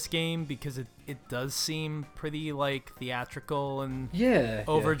surprised in this game, because it does seem pretty like theatrical and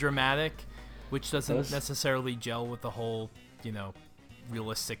over dramatic, which doesn't necessarily gel with the whole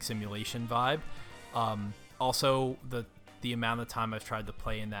realistic simulation vibe. Also, the amount of time I've tried to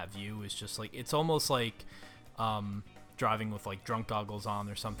play in that view is just like, it's almost like driving with like drunk goggles on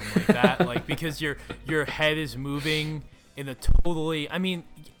or something like that. Like, because your head is moving in a totally, I mean,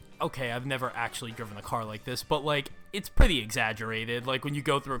 okay, I've never actually driven a car like this, but like, it's pretty exaggerated. Like, when you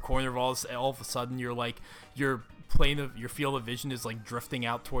go through a corner, all of a sudden you're like, your field of vision is like drifting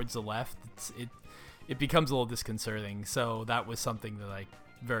out towards the left. It becomes a little disconcerting. So that was something that I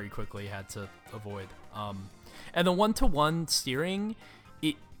very quickly had to avoid. And the 1-to-1 steering,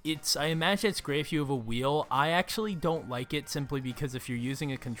 I imagine it's great if you have a wheel. I actually don't like it, simply because if you're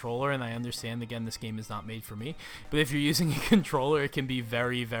using a controller, and I understand, again, this game is not made for me, but if you're using a controller, it can be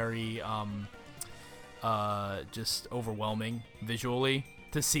very, very just overwhelming visually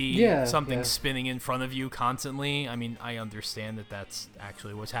to see something spinning in front of you constantly. I mean, I understand that that's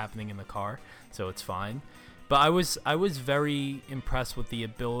actually what's happening in the car, so it's fine. But I was very impressed with the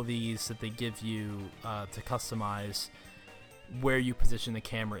abilities that they give you to customize where you position the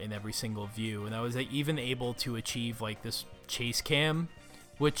camera in every single view, and I was even able to achieve like this chase cam,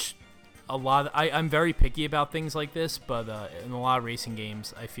 which I'm very picky about things like this, but in a lot of racing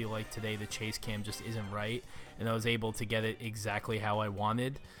games I feel like today the chase cam just isn't right, and I was able to get it exactly how I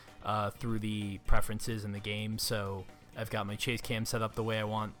wanted through the preferences in the game. So I've got my chase cam set up the way I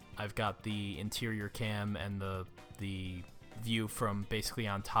want. I've got the interior cam and the view from basically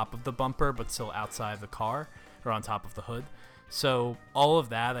on top of the bumper but still outside of the car, or on top of the hood. So all of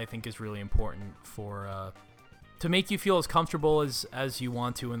that I think is really important for to make you feel as comfortable as you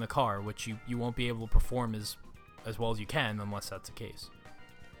want to in the car, which you won't be able to perform as well as you can unless that's the case.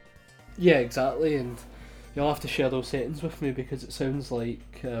 Yeah, exactly, and you'll have to share those settings with me because it sounds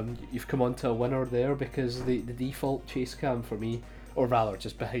like you've come onto a winner there, because the default chase cam for me, or rather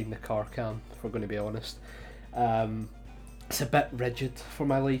just behind the car cam, if we're going to be honest, it's a bit rigid for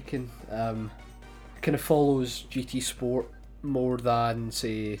my liking. Kind of follows GT Sport more than,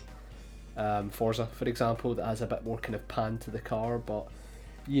 say, Forza, for example, that has a bit more kind of pan to the car. But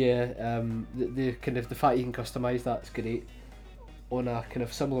yeah, the kind of the fact you can customise that's great. On a kind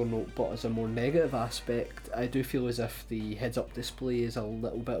of similar note, but as a more negative aspect, I do feel as if the heads-up display is a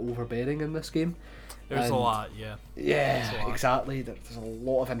little bit overbearing in this game. There's a lot, yeah. Yeah, exactly. There's a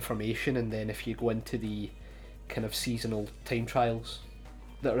lot of information, and then if you go into the kind of seasonal time trials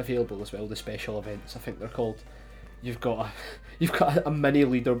that are available as well, the special events, I think they're called, you've got a mini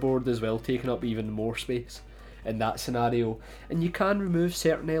leaderboard as well, taking up even more space in that scenario. And you can remove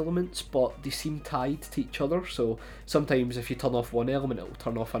certain elements, but they seem tied to each other, so sometimes if you turn off one element, it'll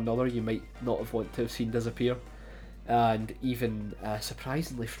turn off another you might not have wanted to have seen disappear. And even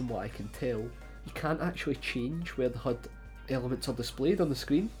surprisingly, from what I can tell, you can't actually change where the HUD elements are displayed on the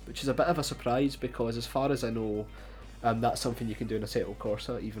screen, which is a bit of a surprise, because as far as I know, that's something you can do in Assetto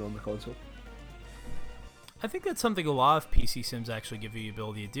Corsa, even on the console. I think that's something a lot of PC sims actually give you the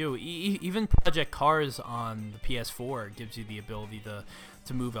ability to do. Even Project Cars on the PS4 gives you the ability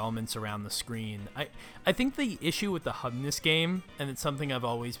to move elements around the screen. I think the issue with the HUD in this game, and it's something I've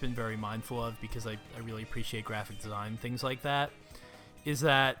always been very mindful of because I really appreciate graphic design, things like that, is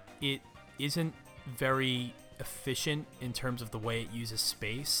that it isn't very efficient in terms of the way it uses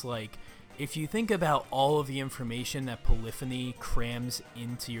space. Like, if you think about all of the information that Polyphony crams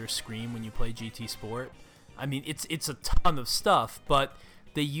into your screen when you play GT Sport, I mean, it's a ton of stuff, but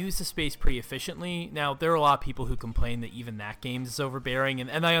they use the space pretty efficiently. Now, there are a lot of people who complain that even that game is overbearing,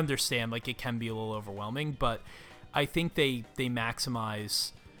 and I understand, like, it can be a little overwhelming, but I think they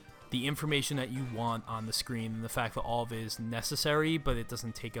maximize the information that you want on the screen and the fact that all of it is necessary, but it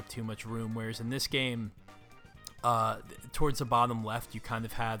doesn't take up too much room, whereas in this game, towards the bottom left, you kind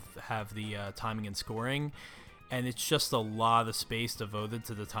of have the timing and scoring, and it's just a lot of space devoted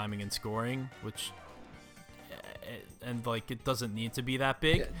to the timing and scoring, which... and like it doesn't need to be that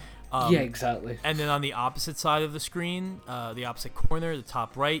big. Yeah, exactly. And then on the opposite side of the screen, the opposite corner, the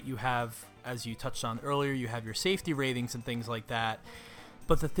top right, you have, as you touched on earlier, you have your safety ratings and things like that.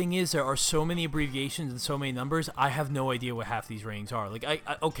 But the thing is, there are so many abbreviations and so many numbers, I have no idea what half these ratings are. Like,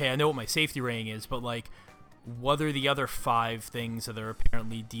 I know what my safety rating is, but like, what are the other 5 things that are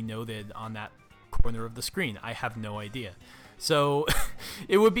apparently denoted on that corner of the screen? I have no idea. So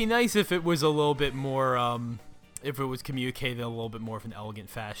it would be nice if it was a little bit more, if it was communicated in a little bit more of an elegant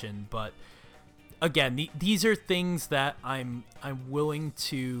fashion. But again, these are things that I'm willing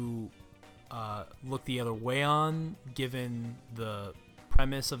to look the other way on, given the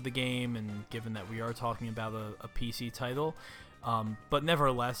premise of the game and given that we are talking about a PC title. But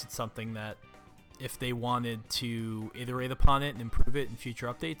nevertheless, it's something that if they wanted to iterate upon it and improve it in future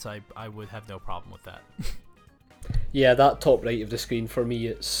updates, I would have no problem with that. Yeah, that top right of the screen for me,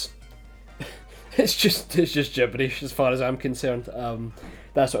 it's just gibberish as far as I'm concerned.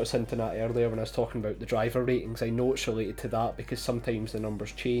 That's what I was hinting at earlier when I was talking about the driver ratings. I know it's related to that because sometimes the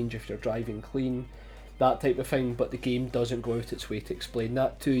numbers change if you're driving clean, that type of thing, but the game doesn't go out its way to explain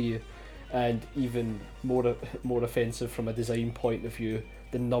that to you. And even more offensive from a design point of view,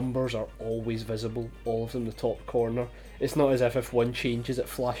 the numbers are always visible, all of them in the top corner. It's not as if one changes it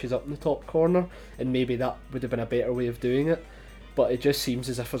flashes up in the top corner, and maybe that would have been a better way of doing it, but it just seems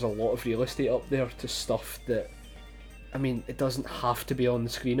as if there's a lot of real estate up there to stuff that, I mean, it doesn't have to be on the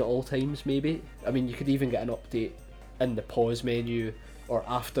screen at all times, maybe. I mean, you could even get an update in the pause menu or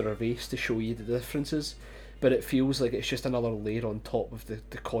after a race to show you the differences, but it feels like it's just another layer on top of the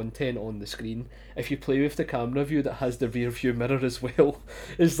content on the screen. If you play with the camera view that has the rear view mirror as well,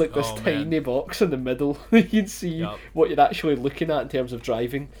 it's like this tiny box in the middle. You can see what you're actually looking at in terms of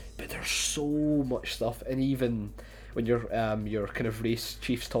driving, but there's so much stuff. And even when your kind of race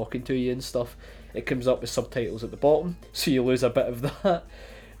chief's talking to you and stuff, it comes up with subtitles at the bottom, so you lose a bit of that.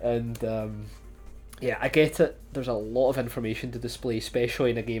 And yeah, I get it. There's a lot of information to display,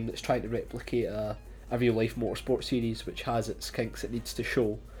 especially in a game that's trying to replicate a real life motorsport series which has its kinks it needs to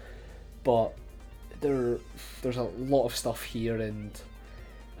show, but there's a lot of stuff here, and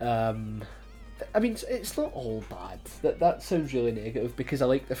I mean, it's not all bad. That sounds really negative, because I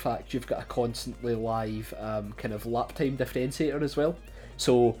like the fact you've got a constantly live kind of lap time differentiator as well,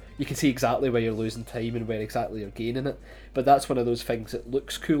 so you can see exactly where you're losing time and where exactly you're gaining it. But that's one of those things that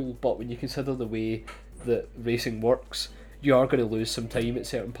looks cool, but when you consider the way that racing works, you are going to lose some time at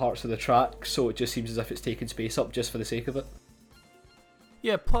certain parts of the track, so it just seems as if it's taking space up just for the sake of it.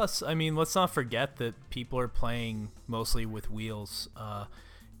 Yeah, plus, I mean, let's not forget that people are playing mostly with wheels,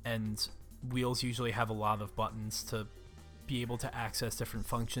 and wheels usually have a lot of buttons to be able to access different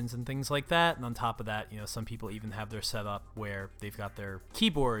functions and things like that. And on top of that, some people even have their setup where they've got their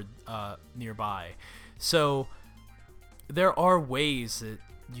keyboard nearby. So there are ways that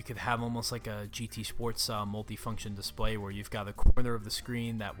you could have almost like a GT Sports multifunction display where you've got a corner of the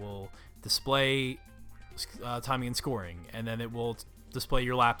screen that will display timing and scoring, and then it will display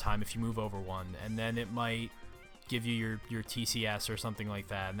your lap time if you move over one, and then it might give you your TCS or something like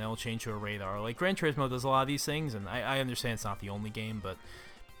that, and then it'll change to a radar. Like Gran Turismo does a lot of these things, and I understand it's not the only game, but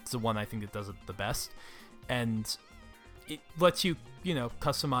it's the one I think that does it the best. And it lets you,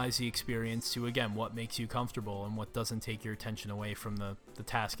 customize the experience to, again, what makes you comfortable and what doesn't take your attention away from the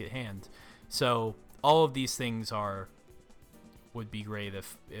task at hand. So all of these things would be great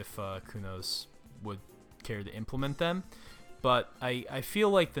if Kunos would care to implement them. But I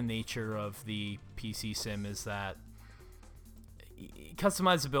feel like the nature of the PC sim is that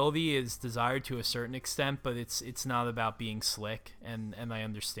customizability is desired to a certain extent, but it's not about being slick, and I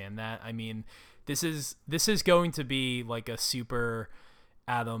understand that. I mean, this is going to be like a super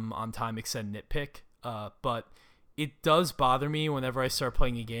Adam on Time Extend nitpick, but it does bother me whenever I start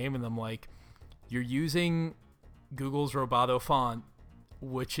playing a game and I'm like, you're using Google's Roboto font,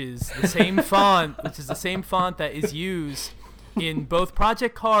 which is the same font that is used in both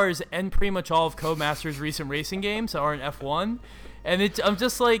Project Cars and pretty much all of Codemasters' recent racing games are in F1, and I'm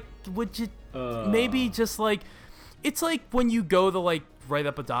just like, would you maybe just like, it's like when you go to like write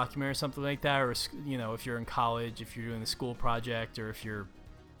up a document or something like that, or if you're in college, if you're doing a school project, or if you're,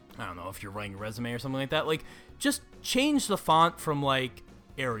 I don't know, if you're writing a resume or something like that, like just change the font from like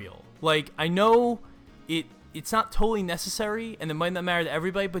Arial. Like, I know it's not totally necessary, and it might not matter to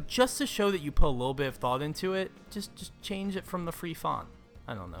everybody, but just to show that you put a little bit of thought into it, just change it from the free font.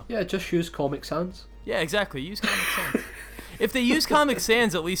 I don't know. Yeah, just use Comic Sans. Yeah, exactly. Use Comic Sans. If they use Comic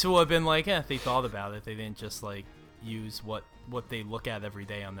Sans, at least it would have been like, they thought about it. They didn't just like use what they look at every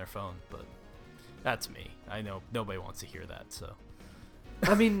day on their phone. But that's me. I know nobody wants to hear that, so.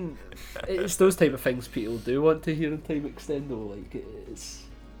 I mean, it's those type of things people do want to hear in Time Extend, though. Like,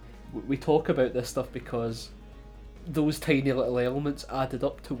 we talk about this stuff because those tiny little elements added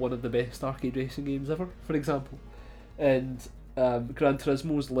up to one of the best arcade racing games ever, for example. And Gran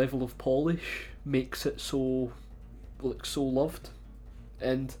Turismo's level of polish makes it so loved.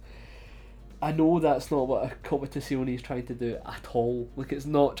 And I know that's not what a Competizione is trying to do at all. Like, it's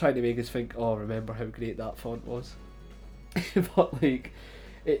not trying to make us think, oh, remember how great that font was. But like,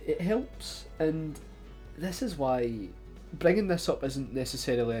 it helps, and this is why bringing this up isn't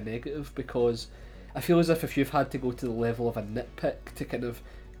necessarily a negative, because I feel as if you've had to go to the level of a nitpick to kind of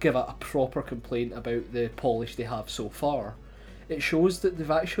give a proper complaint about the polish they have so far, it shows that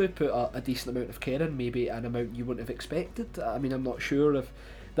they've actually put a decent amount of care in, maybe an amount you wouldn't have expected. I mean, I'm not sure if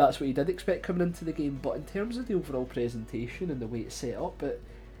that's what you did expect coming into the game, but in terms of the overall presentation and the way it's set up,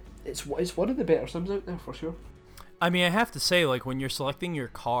 it's one of the better sims out there for sure. I mean, I have to say, like, when you're selecting your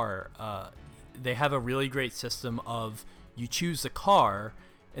car, they have a really great system of you choose the car,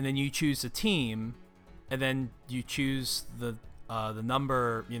 and then you choose the team, and then you choose the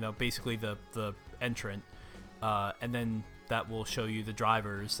number, basically the entrant, and then that will show you the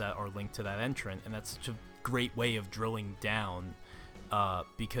drivers that are linked to that entrant, and that's such a great way of drilling down,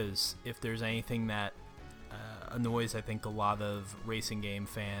 because if there's anything that annoys, I think, a lot of racing game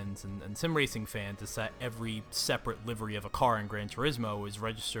fans and sim racing fans, is that every separate livery of a car in Gran Turismo is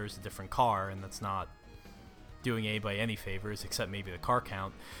registered as a different car, and that's not doing anybody any favors except maybe the car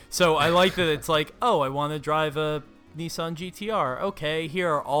count. So I like that it's like, oh, I want to drive a Nissan GTR. Okay,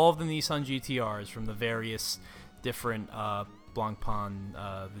 here are all of the Nissan GTRs from the various different Blancpain,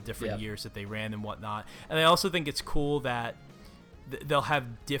 the different years that they ran and whatnot. And I also think it's cool that they'll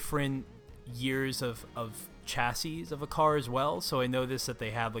have different years of chassis of a car as well. So I noticed that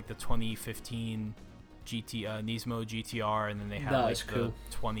they have like the 2015 Nismo GTR, and then they have like the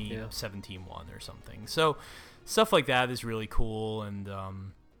 2017 one or something. So stuff like that is really cool, and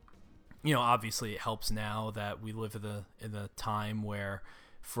obviously it helps now that we live in a time where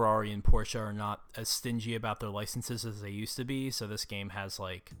Ferrari and Porsche are not as stingy about their licenses as they used to be. So this game has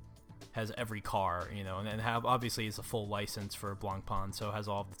every car, and obviously is a full license for Blancpain, so it has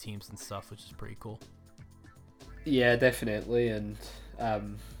all of the teams and stuff, which is pretty cool. Yeah, definitely, and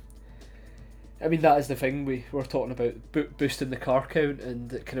I mean, that is the thing, we're talking about boosting the car count,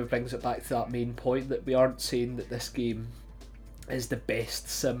 and it kind of brings it back to that main point that we aren't saying that this game is the best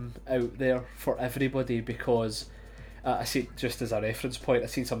sim out there for everybody, because I see, just as a reference point, I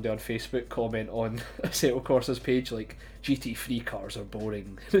seen somebody on Facebook comment on Assetto Corsa's page like GT3 cars are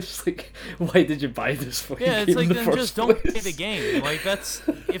boring. It's like, why did you buy this fucking game it's like, in the then first just don't place? play the game. Like, that's,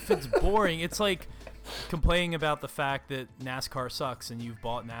 if it's boring, it's like complaining about the fact that NASCAR sucks and you've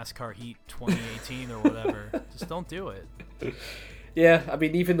bought NASCAR Heat 2018 or whatever. Just don't do it. Yeah, I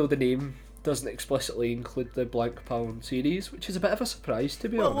mean, even though the name doesn't explicitly include the Blancpain series, which is a bit of a surprise, to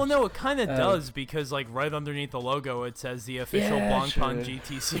be honest. Well, no, it kind of does, because like right underneath the logo it says the official Blancpain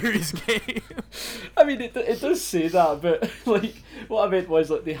GT series game. I mean, it does say that, but like what I meant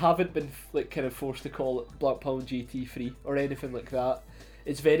was like they haven't been like kind of forced to call it Blancpain GT3 or anything like that.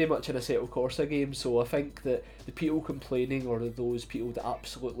 It's very much an Assetto Corsa game, so I think that the people complaining are those people that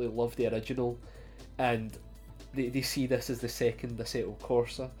absolutely love the original, and they see this as the second Assetto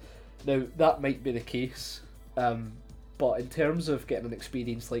Corsa. Now, that might be the case, but in terms of getting an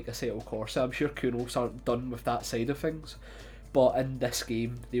experience like Assetto Corsa, I'm sure Kunos aren't done with that side of things, but in this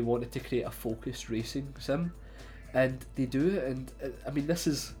game, they wanted to create a focused racing sim, and they do it, and I mean, this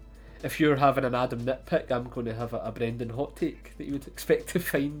is, if you're having an Adam nitpick, I'm going to have a Brendan hot take that you would expect to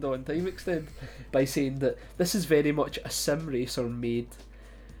find on Time Extend, by saying that this is very much a sim racer made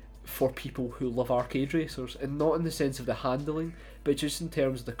for people who love arcade racers, and not in the sense of the handling, but just in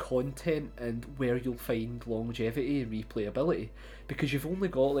terms of the content and where you'll find longevity and replayability, because you've only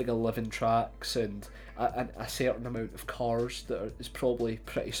got like 11 tracks and a certain amount of cars that is probably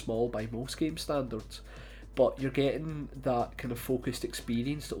pretty small by most game standards, but you're getting that kind of focused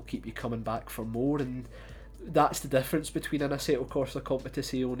experience that will keep you coming back for more, and that's the difference between an Assetto Corsa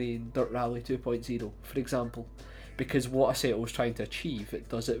Competizione and Dirt Rally 2.0, for example. Because what Assetto was trying to achieve, it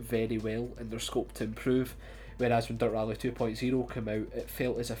does it very well, and there's scope to improve. Whereas when Dirt Rally 2.0 came out, it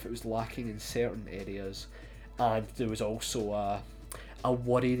felt as if it was lacking in certain areas, and there was also a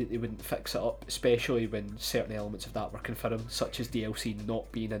worry that they wouldn't fix it up, especially when certain elements of that were confirmed, such as DLC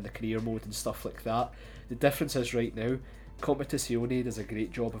not being in the career mode and stuff like that. The difference is right now, Competizione does a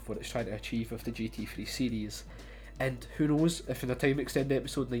great job of what it's trying to achieve with the GT3 series. And who knows, if in a Time Extend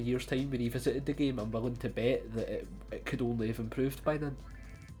episode in a year's time we revisited the game, I'm willing to bet that it could only have improved by then.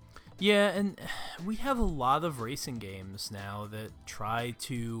 Yeah, and we have a lot of racing games now that try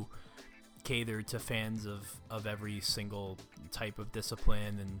to cater to fans of every single type of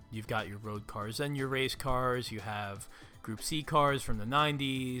discipline, and you've got your road cars and your race cars, you have Group C cars from the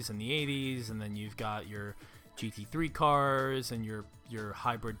 90s and the 80s, and then you've got your GT3 cars and your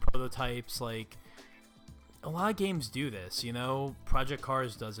hybrid prototypes. Like, a lot of games do this, you know. Project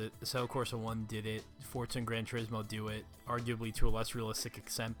Cars does it, Assetto Corsa 1 did it, Forza and Gran Turismo do it, arguably to a less realistic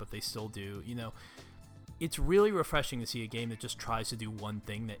extent, but they still do, you know. It's really refreshing to see a game that just tries to do one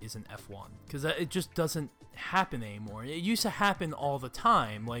thing that isn't F1, because it just doesn't happen anymore. It used to happen all the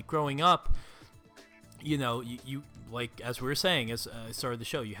time, like growing up, you know, you like, as we were saying, as I started the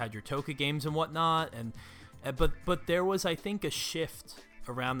show, you had your Toka games and whatnot, and but there was, I think, a shift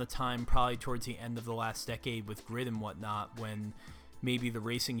around the time, probably towards the end of the last decade with Grid and whatnot, when maybe the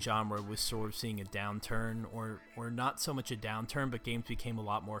racing genre was sort of seeing a downturn, or not so much a downturn, but games became a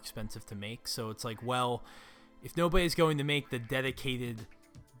lot more expensive to make. So it's like, well, if nobody's going to make the dedicated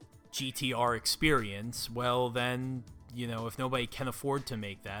GTR experience, well then, you know, if nobody can afford to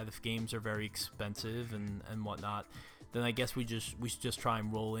make that, if games are very expensive and whatnot, then I guess we should just try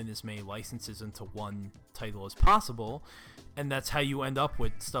and roll in as many licenses into one title as possible. And that's how you end up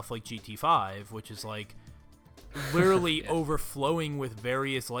with stuff like GT5, which is like literally overflowing with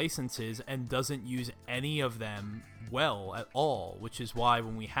various licenses and doesn't use any of them well at all, which is why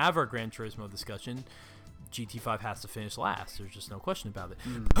when we have our Gran Turismo discussion, GT5 has to finish last. There's just no question about it.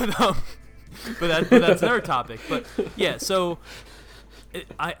 But that's another topic. But yeah, so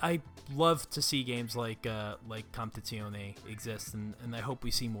I love to see games like Competizione exist, and I hope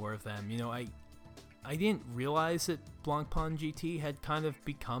we see more of them. You know, I didn't realize that Blancpain GT had kind of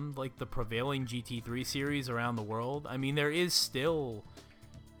become like the prevailing GT3 series around the world. I mean, there is still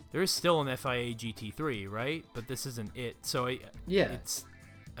an FIA GT3, right? But this isn't it. So I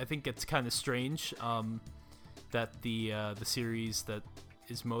think it's kind of strange that the series that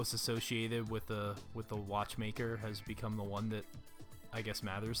is most associated with the watchmaker has become the one that I guess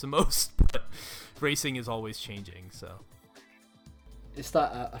matters the most. But racing is always changing, so. It's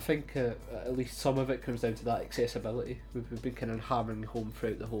that, I think at least some of it comes down to that accessibility. We've been kind of hammering home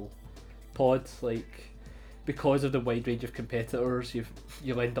throughout the whole pod, like, because of the wide range of competitors,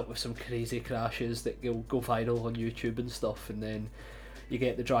 you'll end up with some crazy crashes that will go viral on YouTube and stuff, and then you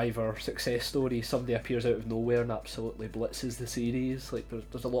get the driver success story, somebody appears out of nowhere and absolutely blitzes the series. Like,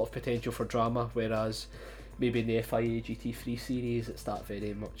 there's a lot of potential for drama, whereas maybe in the FIA GT3 series it's that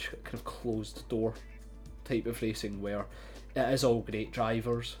very much kind of closed door type of racing where it is all great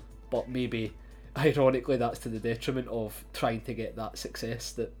drivers, but maybe ironically that's to the detriment of trying to get that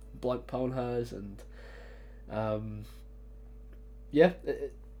success that Blancpain has. And I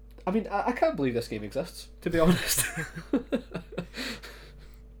can't believe this game exists, to be honest.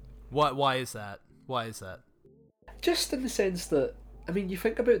 Why is that? Just in the sense that, I mean, you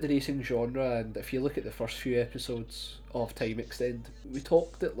think about the racing genre, and if you look at the first few episodes of Time Extend, we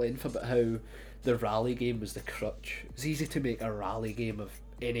talked at length about how the rally game was the crutch. It's easy to make a rally game of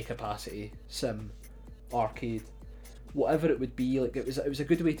any capacity, sim, arcade, whatever it would be. Like, it was a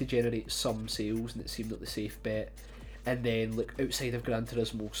good way to generate some sales, and it seemed like the safe bet. And then, like, outside of Gran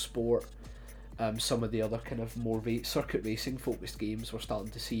Turismo Sport, some of the other kind of more circuit racing focused games were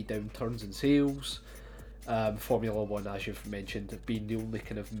starting to see downturns in sales. Formula 1, as you've mentioned, being the only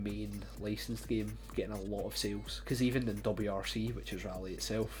kind of main licensed game getting a lot of sales, because even in WRC, which is Rally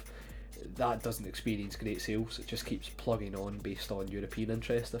itself, that doesn't experience great sales. It just keeps plugging on based on European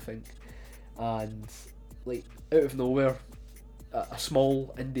interest, I think. And like, out of nowhere, a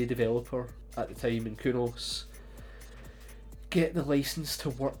small indie developer at the time in Kunos get the license to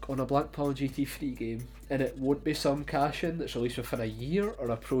work on a Blancpain GT3 game, and it won't be some cash-in that's released within a year or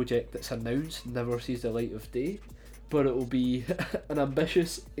a project that's announced never sees the light of day, but it will be an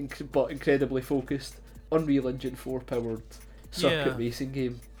ambitious but incredibly focused Unreal Engine 4 powered circuit racing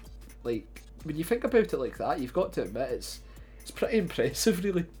game. Like, when you think about it like that, you've got to admit it's pretty impressive,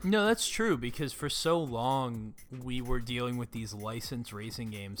 really. No, that's true, because for so long we were dealing with these licensed racing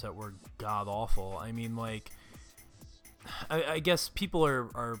games that were god awful. I mean, like, I guess people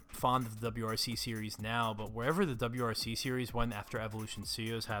are fond of the WRC series now, but wherever the WRC series went after Evolution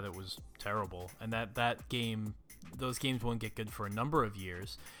Studios had it was terrible, and those games won't get good for a number of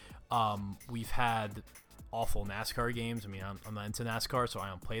years. We've had awful NASCAR games. I mean, I'm not into NASCAR, so I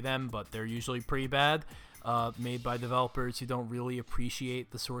don't play them, but they're usually pretty bad, made by developers who don't really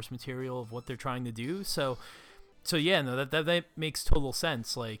appreciate the source material of what they're trying to do. So yeah, no, that makes total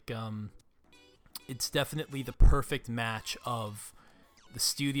sense. Like, it's definitely the perfect match of the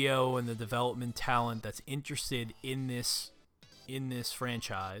studio and the development talent that's interested in this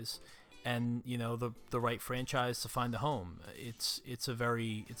franchise, and the right franchise to find a home. It's a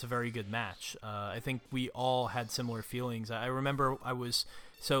very good match. I think we all had similar feelings. I remember I was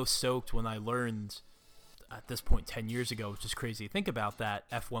so stoked when I learned at this point 10 years ago, which is crazy to think about, that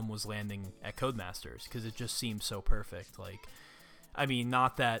F1 was landing at Codemasters, because it just seemed so perfect. Like, I mean,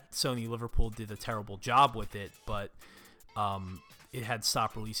 not that Sony Liverpool did a terrible job with it, but it had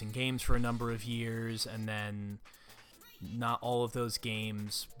stopped releasing games for a number of years, and then not all of those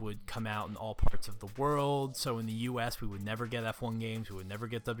games would come out in all parts of the world. So in the US, we would never get F1 games, we would never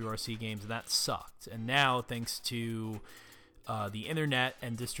get WRC games, and that sucked. And now, thanks to the internet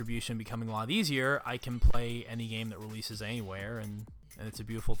and distribution becoming a lot easier, I can play any game that releases anywhere, and it's a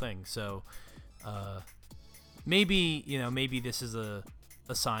beautiful thing. So maybe this is a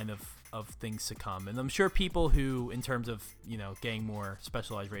sign of things to come. And I'm sure people who, in terms of getting more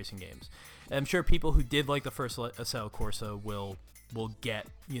specialized racing games, I'm sure people who did like the first Assetto Corsa will get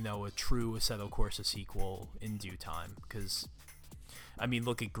a true Assetto Corsa sequel in due time, because I mean,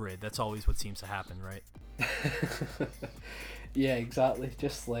 look at Grid, that's always what seems to happen, right? Yeah, exactly.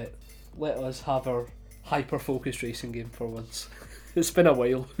 Just let us have our hyper-focused racing game for once. It's been a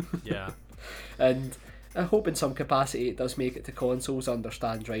while. Yeah. And I hope in some capacity it does make it to consoles. I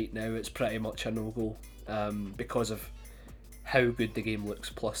understand right now it's pretty much a no-go because of how good the game looks,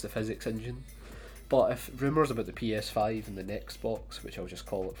 plus the physics engine. But if rumours about the PS5 and the next box, which I'll just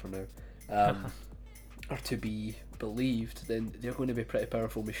call it for now, are to be believed, then they're going to be pretty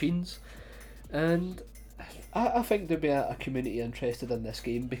powerful machines. And I think there'll be a community interested in this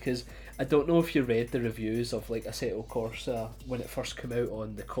game, because I don't know if you read the reviews of like Assetto Corsa when it first came out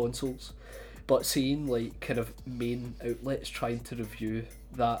on the consoles, but seeing like kind of main outlets trying to review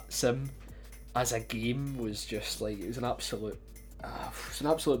that sim as a game was just like, it was an absolute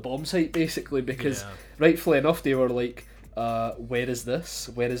bomb site, basically, because rightfully enough they were like, where is this,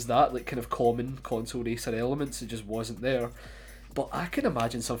 where is that, like kind of common console racer elements, it just wasn't there. But I can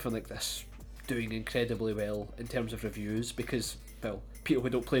imagine something like this doing incredibly well in terms of reviews, because, well, people who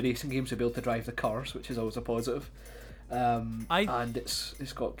don't play racing games will be able to drive the cars, which is always a positive. And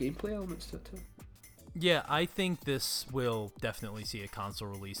it's got gameplay elements to it too. Yeah, I think this will definitely see a console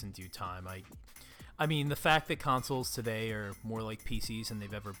release in due time. I mean, the fact that consoles today are more like PCs than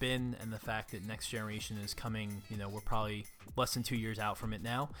they've ever been, and the fact that next generation is coming, we're probably less than 2 years out from it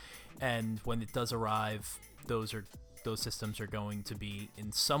now, and when it does arrive, those are those systems are going to be,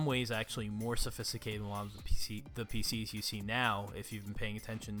 in some ways, actually more sophisticated than a lot of the PCs you see now. If you've been paying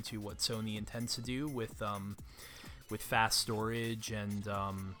attention to what Sony intends to do with fast storage and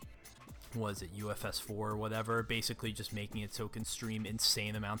was it UFS 4 or whatever, basically just making it so it can stream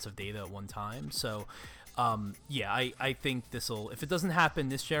insane amounts of data at one time. So I think this'll, if it doesn't happen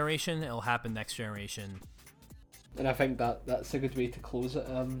this generation, it'll happen next generation. And I think that's a good way to close it.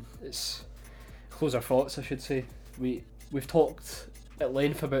 It's close our thoughts, I should say. We've talked at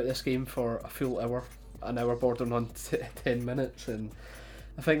length about this game for a full hour, an hour bordering on 10 minutes, and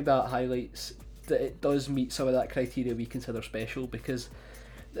I think that highlights that it does meet some of that criteria we consider special, because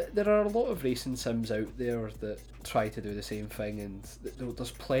there are a lot of racing sims out there that try to do the same thing, and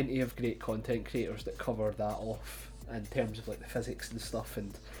there's plenty of great content creators that cover that off in terms of like the physics and stuff,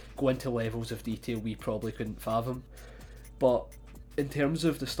 and go into levels of detail we probably couldn't fathom. But in terms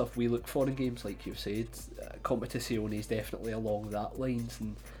of the stuff we look for in games, like you've said, Competizione is definitely along that lines,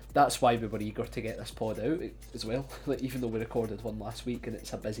 and that's why we were eager to get this pod out as well. Like, even though we recorded one last week and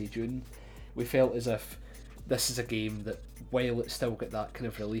it's a busy June, we felt as if this is a game that, while it's still got that kind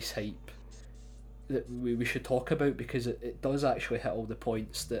of release hype, that we should talk about, because it does actually hit all the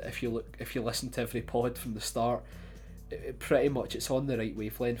points that if you listen to every pod from the start, it pretty much, it's on the right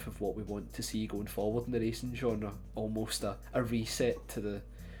wavelength of what we want to see going forward in the racing genre. Almost a reset to the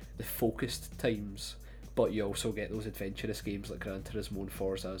focused times, but you also get those adventurous games like Gran Turismo and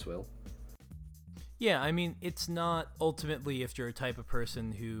Forza as well. Yeah, I mean, it's not ultimately, if you're a type of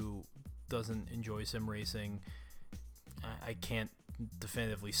person who doesn't enjoy sim racing, I can't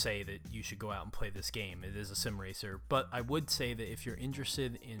definitively say that you should go out and play this game. It is a sim racer, but I would say that if you're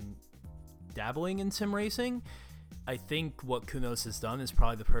interested in dabbling in sim racing, I think what Kunos has done is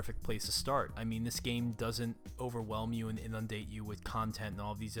probably the perfect place to start. I mean, this game doesn't overwhelm you and inundate you with content and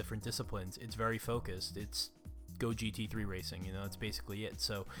all these different disciplines. It's very focused. It's Go GT3 racing, that's basically it.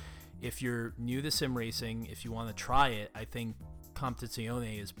 So if you're new to sim racing, if you want to try it, I think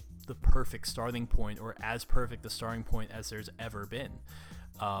Competizione is the perfect starting point, or as perfect a starting point as there's ever been.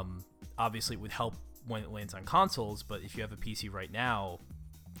 Obviously, it would help when it lands on consoles, but if you have a PC right now,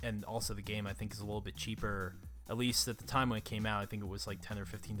 and also the game I think is a little bit cheaper, at least at the time when it came out, I think it was like $10 or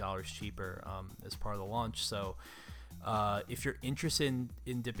 $15 cheaper as part of the launch. So if you're interested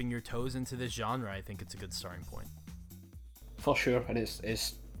in dipping your toes into this genre, I think it's a good starting point. For sure, and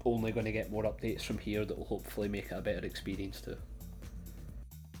it's only going to get more updates from here that will hopefully make it a better experience too.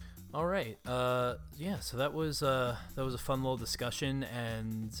 All right, so that was a fun little discussion,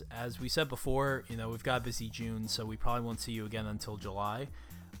 and as we said before, we've got a busy June, so we probably won't see you again until July.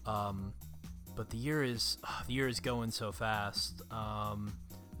 But the year is going so fast.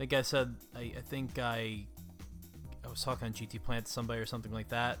 Like I said, I think I was talking on GT Plant to somebody or something like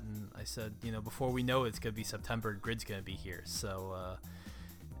that, and I said, before we know it, it's gonna be September. Grid's gonna be here. So,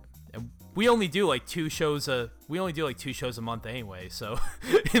 and we only do like 2 shows a month anyway. So,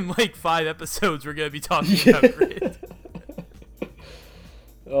 in like 5 episodes, we're gonna be talking about Grid.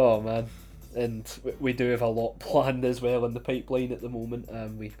 Oh man. And we do have a lot planned as well in the pipeline at the moment.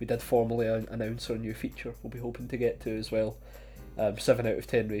 We did formally announce our new feature we'll be hoping to get to as well. 7 out of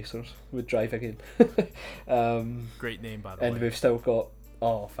 10 racers would drive again. Great name, by the way. And we've still got...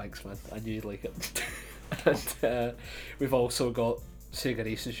 Oh, thanks, man. I knew you'd like it. And we've also got Sega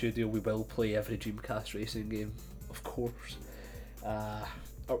Racing Studio. We will play every Dreamcast racing game, of course.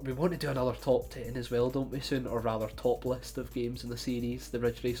 We want to do another top 10 as well, don't we, soon? Or rather, top list of games in the series. The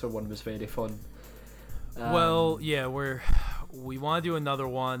Ridge Racer one was very fun. Well, yeah, we want to do another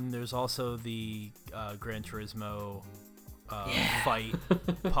one. There's also the Gran Turismo fight,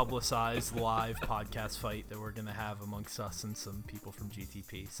 publicized live podcast fight that we're going to have amongst us and some people from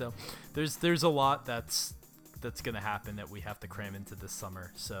GTP. So there's a lot that's going to happen that we have to cram into this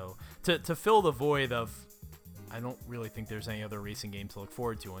summer. So to fill the void of, I don't really think there's any other racing game to look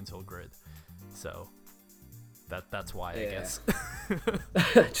forward to until Grid. So that's why, I guess.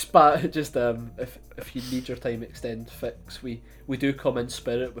 If you need your time extend fix, we do come in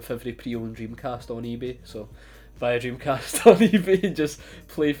spirit with every pre-owned Dreamcast on eBay. So buy a Dreamcast on eBay and just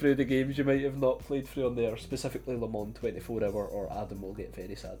play through the games you might have not played through on there, specifically Le Mans 24 Hour, or Adam will get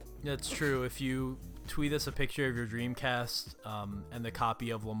very sad. That's true. If you tweet us a picture of your Dreamcast and the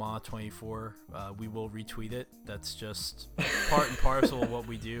copy of Le Mans 24, we will retweet it. That's just part and parcel of what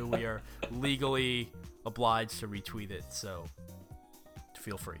we do. We are legally obliged to retweet it, so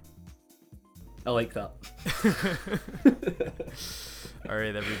feel free. I like that. All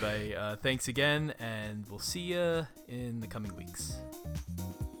right, everybody. Thanks again, and we'll see you in the coming weeks.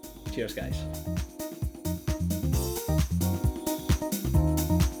 Cheers, guys.